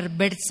boca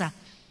perversa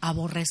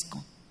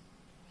aborrezco.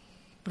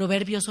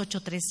 Proverbios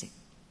 8:13.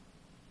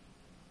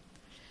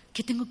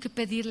 ¿Qué tengo que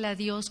pedirle a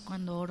Dios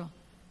cuando oro?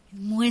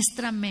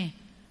 Muéstrame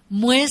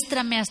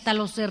hasta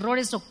los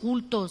errores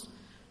ocultos.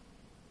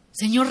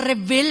 Señor,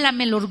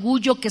 revélame el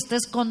orgullo que está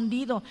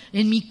escondido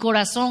en mi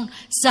corazón.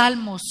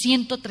 Salmo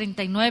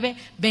 139,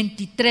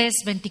 23,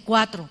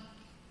 24.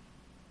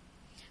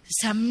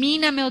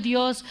 Examíname, oh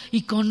Dios,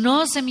 y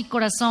conoce mi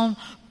corazón.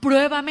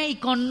 Pruébame y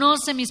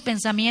conoce mis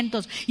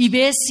pensamientos, y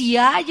ve si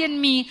hay en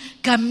mí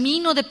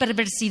camino de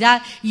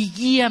perversidad, y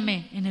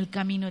guíame en el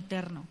camino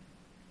eterno.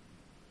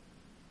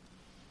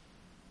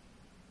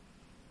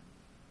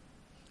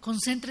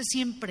 Concentre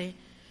siempre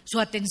su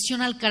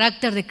atención al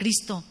carácter de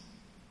Cristo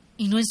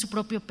y no en su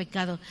propio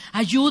pecado.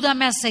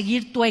 Ayúdame a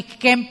seguir tu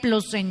ejemplo,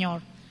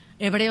 Señor.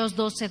 Hebreos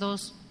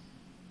 12:2.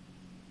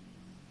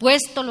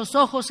 Puesto los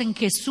ojos en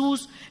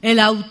Jesús, el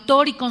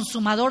autor y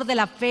consumador de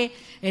la fe,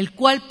 el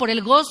cual por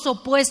el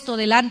gozo puesto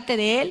delante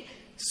de él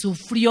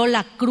sufrió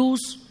la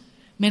cruz,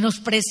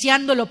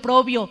 menospreciando el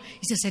oprobio,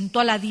 y se sentó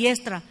a la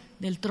diestra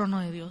del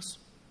trono de Dios.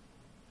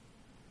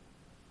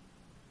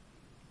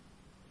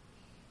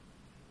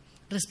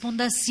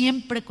 Responda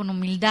siempre con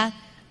humildad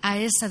a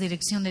esa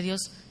dirección de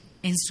Dios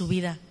en su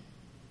vida.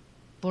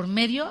 Por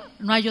medio,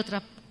 no hay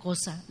otra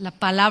cosa, la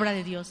palabra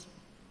de Dios.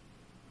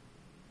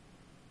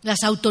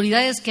 Las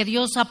autoridades que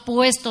Dios ha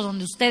puesto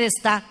donde usted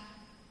está.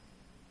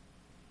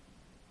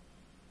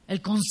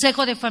 El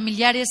consejo de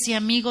familiares y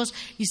amigos,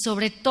 y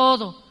sobre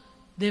todo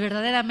de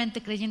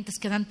verdaderamente creyentes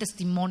que dan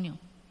testimonio.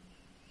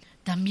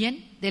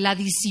 También de la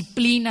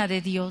disciplina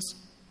de Dios.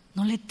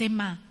 No le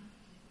tema.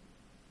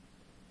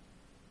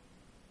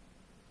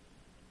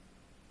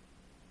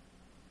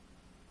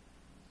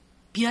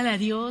 Pídale a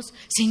Dios: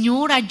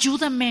 Señor,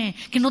 ayúdame,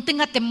 que no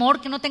tenga temor,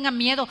 que no tenga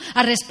miedo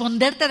a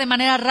responderte de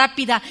manera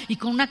rápida y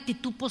con una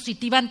actitud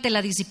positiva ante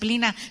la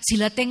disciplina. Si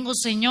la tengo,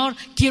 Señor,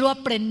 quiero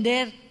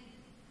aprender.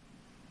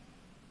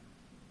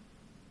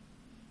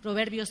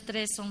 Proverbios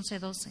 3, 11,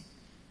 12.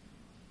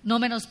 No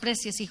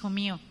menosprecies, hijo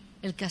mío,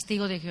 el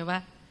castigo de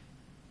Jehová,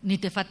 ni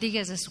te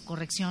fatigues de su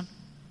corrección,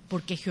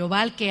 porque Jehová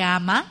al que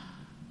ama,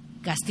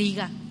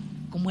 castiga,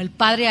 como el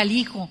padre al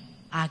hijo,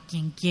 a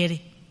quien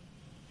quiere.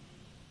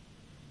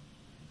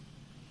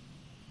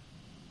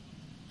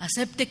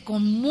 Acepte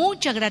con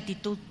mucha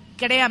gratitud,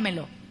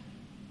 créamelo,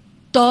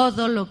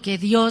 todo lo que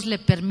Dios le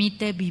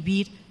permite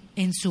vivir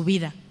en su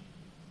vida,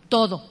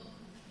 todo.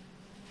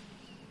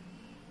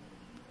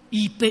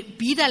 Y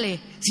pídale: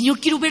 Señor,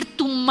 quiero ver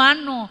tu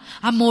mano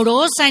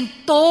amorosa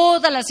en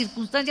todas las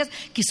circunstancias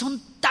que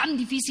son tan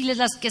difíciles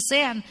las que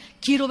sean.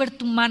 Quiero ver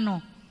tu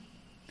mano.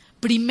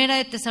 Primera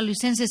de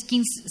Tesalonicenses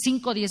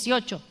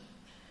 5:18.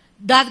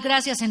 Dad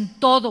gracias en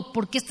todo,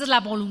 porque esta es la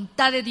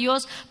voluntad de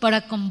Dios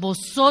para con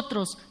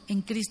vosotros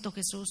en Cristo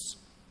Jesús.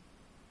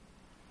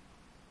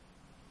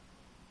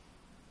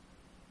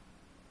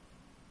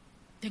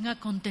 Tenga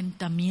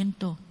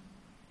contentamiento.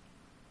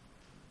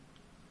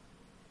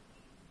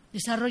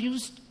 Desarrolle un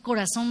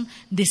corazón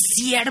de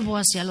siervo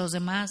hacia los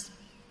demás.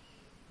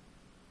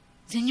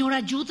 Señor,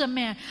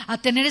 ayúdame a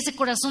tener ese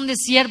corazón de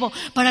siervo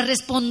para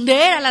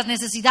responder a las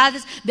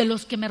necesidades de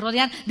los que me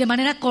rodean de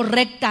manera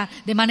correcta,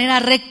 de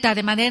manera recta,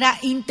 de manera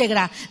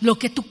íntegra. Lo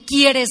que tú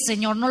quieres,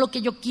 Señor, no lo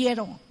que yo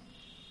quiero.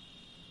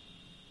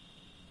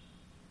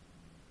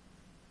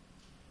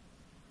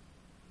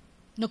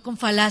 No con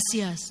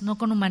falacias, no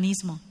con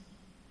humanismo.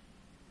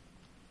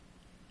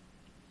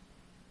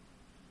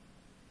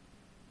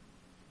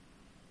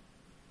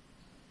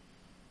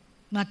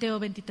 Mateo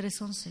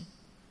 23:11.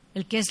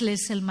 El que es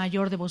el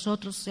mayor de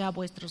vosotros sea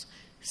vuestro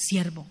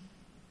siervo.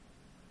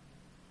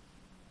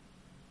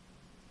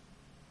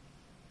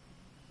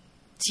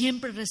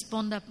 Siempre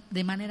responda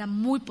de manera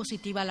muy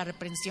positiva a la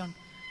reprensión.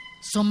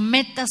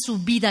 Someta su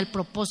vida al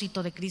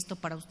propósito de Cristo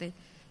para usted.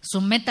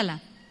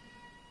 Sométala.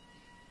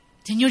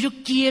 Señor,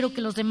 yo quiero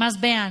que los demás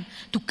vean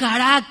tu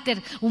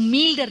carácter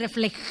humilde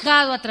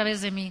reflejado a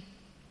través de mí.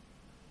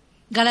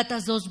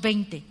 Gálatas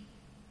 2:20.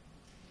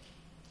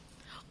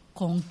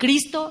 Con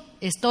Cristo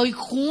estoy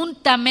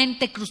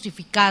juntamente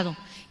crucificado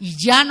y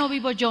ya no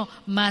vivo yo,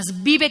 mas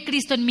vive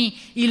Cristo en mí,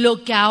 y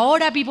lo que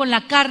ahora vivo en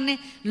la carne,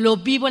 lo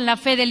vivo en la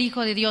fe del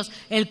Hijo de Dios,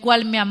 el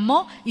cual me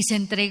amó y se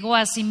entregó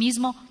a sí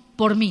mismo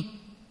por mí.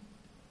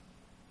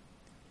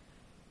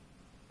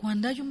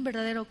 Cuando hay un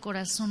verdadero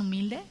corazón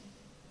humilde,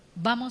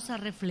 vamos a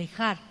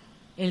reflejar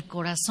el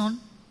corazón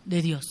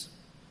de Dios.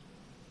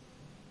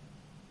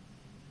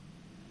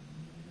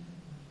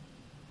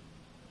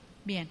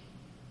 Bien.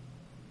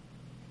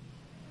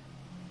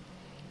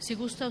 Si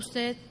gusta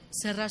usted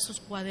cerrar sus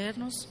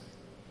cuadernos,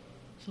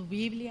 su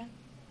Biblia,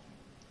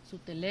 su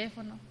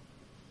teléfono.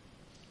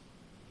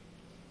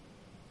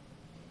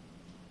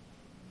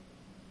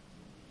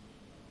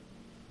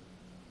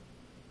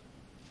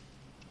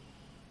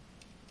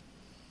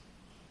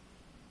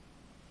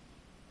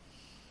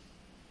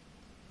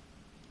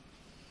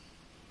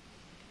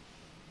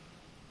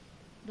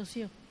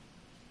 Rocío.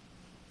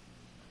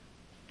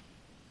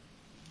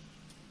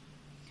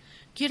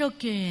 Quiero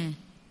que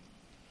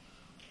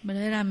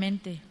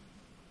verdaderamente,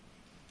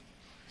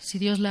 si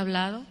Dios le ha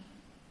hablado,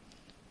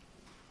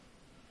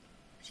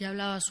 si ha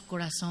hablado a su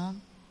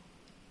corazón,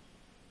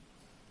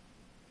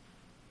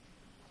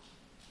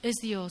 es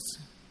Dios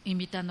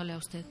invitándole a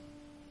usted.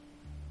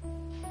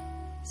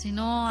 Si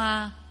no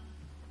ha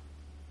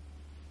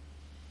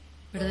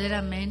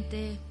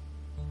verdaderamente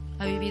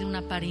ha vivido una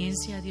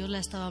apariencia, Dios le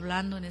ha estado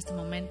hablando en este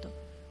momento,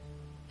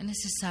 es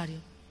necesario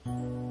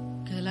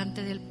que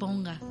delante de Él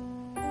ponga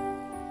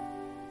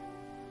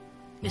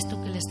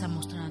esto que le está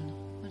mostrando.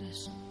 Por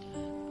eso,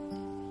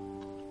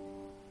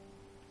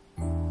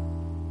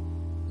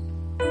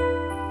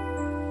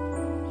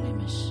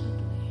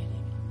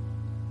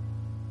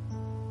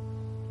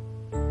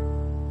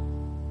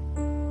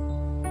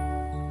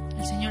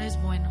 el Señor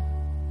es bueno,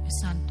 es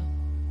santo.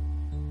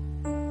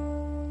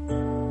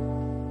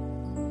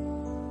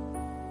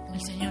 El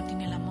Señor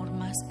tiene el amor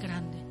más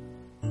grande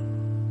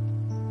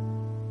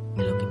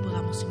de lo que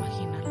podamos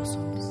imaginar los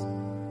hombres.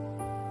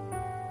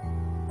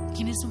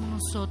 ¿Quiénes somos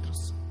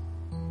nosotros?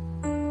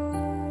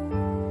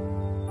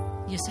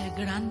 Y ese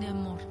grande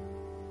amor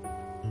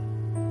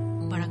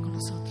para con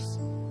nosotros.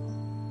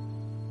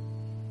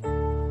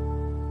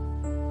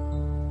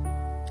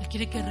 Él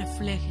quiere que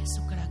refleje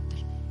su carácter.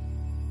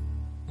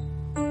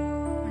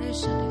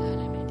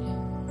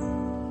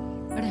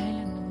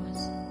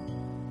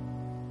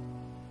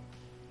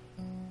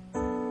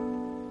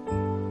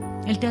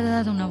 Él te ha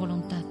dado una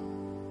voluntad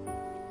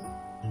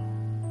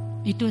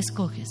y tú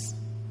escoges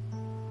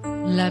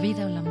la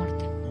vida o la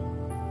muerte.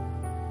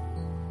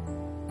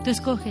 Tú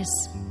escoges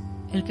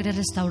el querer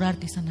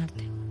restaurarte y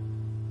sanarte.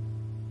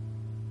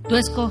 Tú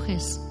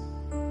escoges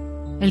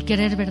el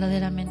querer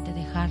verdaderamente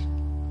dejar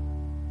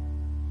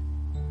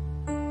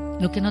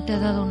lo que no te ha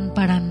dado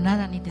para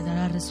nada ni te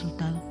dará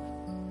resultado.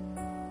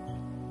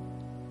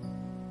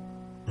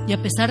 Y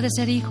a pesar de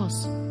ser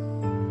hijos,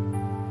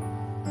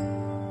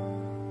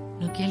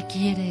 lo que Él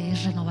quiere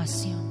es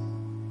renovación.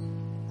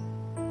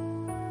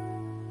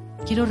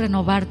 Quiero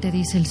renovarte,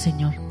 dice el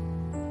Señor,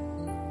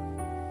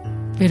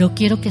 pero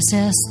quiero que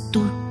seas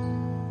tú.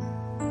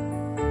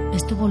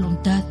 Es tu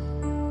voluntad.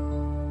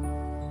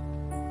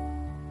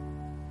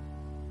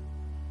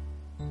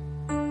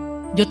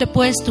 Yo te he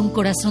puesto un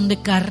corazón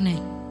de carne.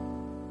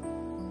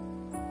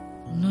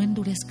 No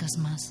endurezcas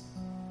más.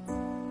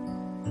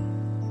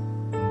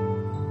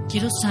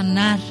 Quiero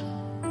sanar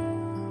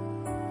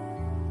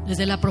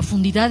desde la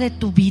profundidad de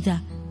tu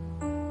vida.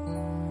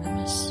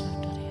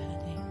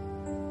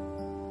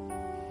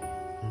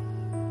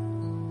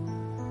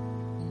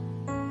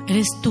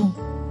 Eres tú,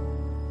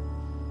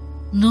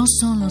 no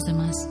son los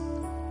demás.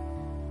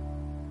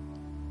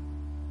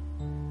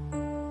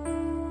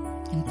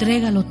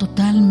 Entrégalo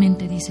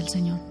totalmente, dice el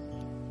Señor.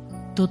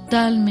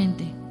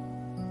 Totalmente.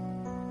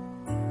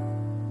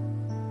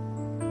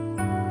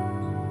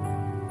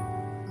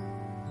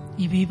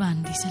 Y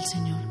vivan, dice el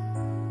Señor.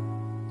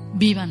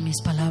 Vivan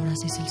mis palabras,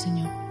 dice el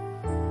Señor.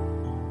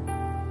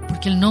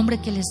 Porque el nombre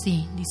que les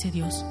di, dice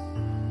Dios,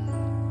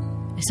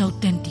 es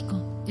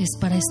auténtico, es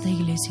para esta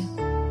iglesia.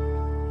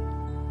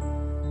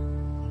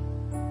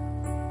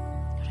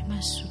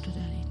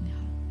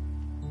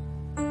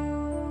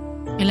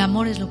 El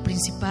amor es lo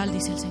principal,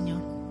 dice el Señor.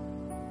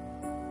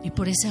 Y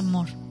por ese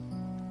amor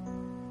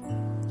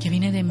que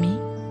viene de mí,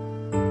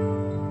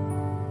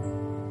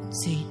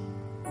 sí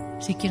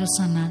quiero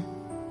sanar,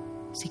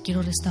 sí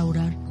quiero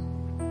restaurar,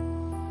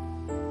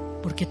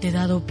 porque te he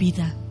dado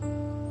vida.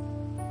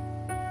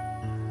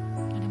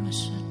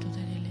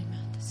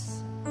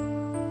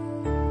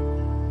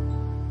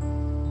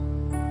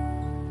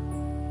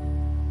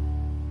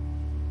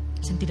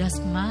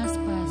 Sentirás más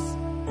paz.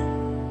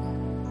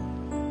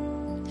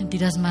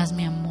 Sentirás más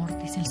mi amor,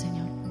 dice el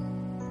Señor.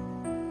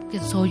 Que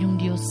soy un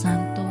Dios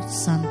santo,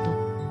 santo,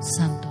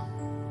 santo.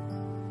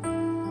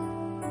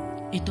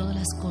 Y todas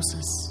las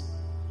cosas,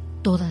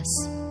 todas,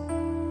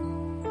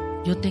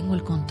 yo tengo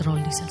el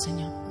control, dice el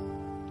Señor.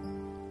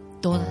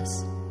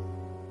 Todas.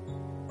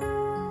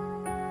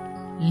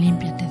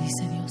 Límpiate,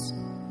 dice Dios.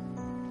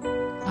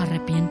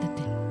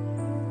 Arrepiéntete.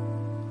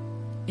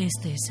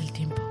 Este es el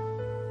tiempo.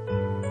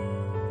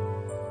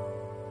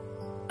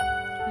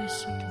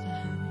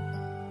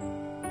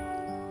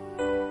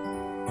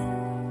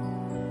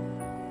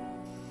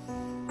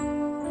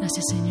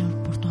 Gracias, Señor,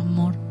 por tu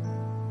amor,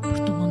 por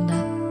tu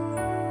bondad,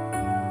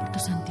 por tu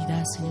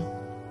santidad, Señor.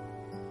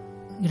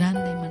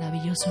 Grande y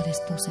maravilloso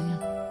eres tú, Señor.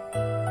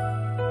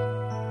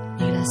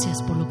 Y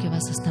gracias por lo que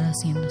vas a estar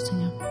haciendo,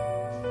 Señor.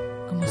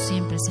 Como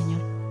siempre,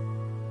 Señor,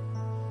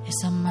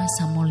 esa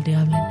masa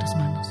moldeable en tus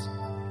manos.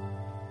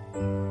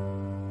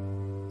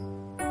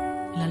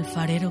 El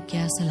alfarero que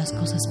hace las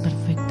cosas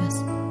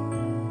perfectas,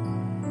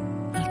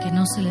 al que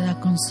no se le da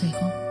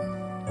consejo,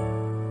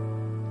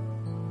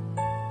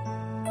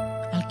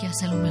 al que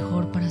hace lo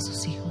mejor para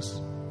sus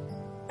hijos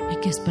y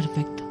que es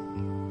perfecto.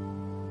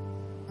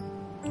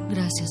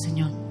 Gracias,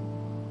 Señor.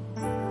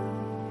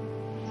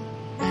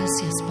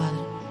 Gracias, Padre.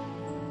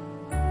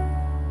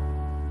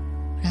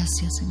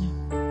 Gracias, Señor.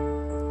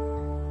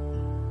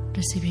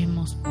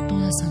 Recibimos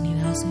toda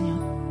sanidad, Señor,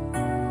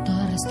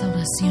 toda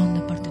restauración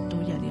de parte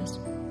tuya, Dios.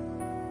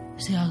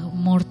 Ese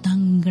amor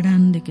tan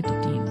grande que tú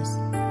tienes.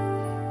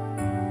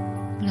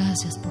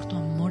 Gracias por tu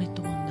amor y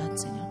tu bondad,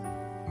 Señor,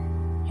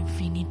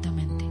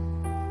 infinitamente.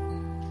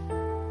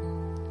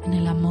 En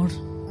el amor,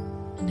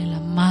 en el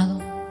amado,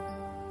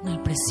 en el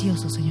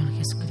precioso Señor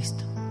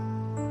Jesucristo.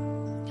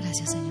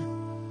 Gracias, Señor.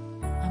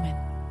 Amén.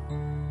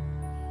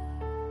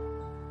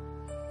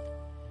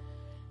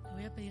 Le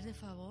voy a pedir de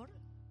favor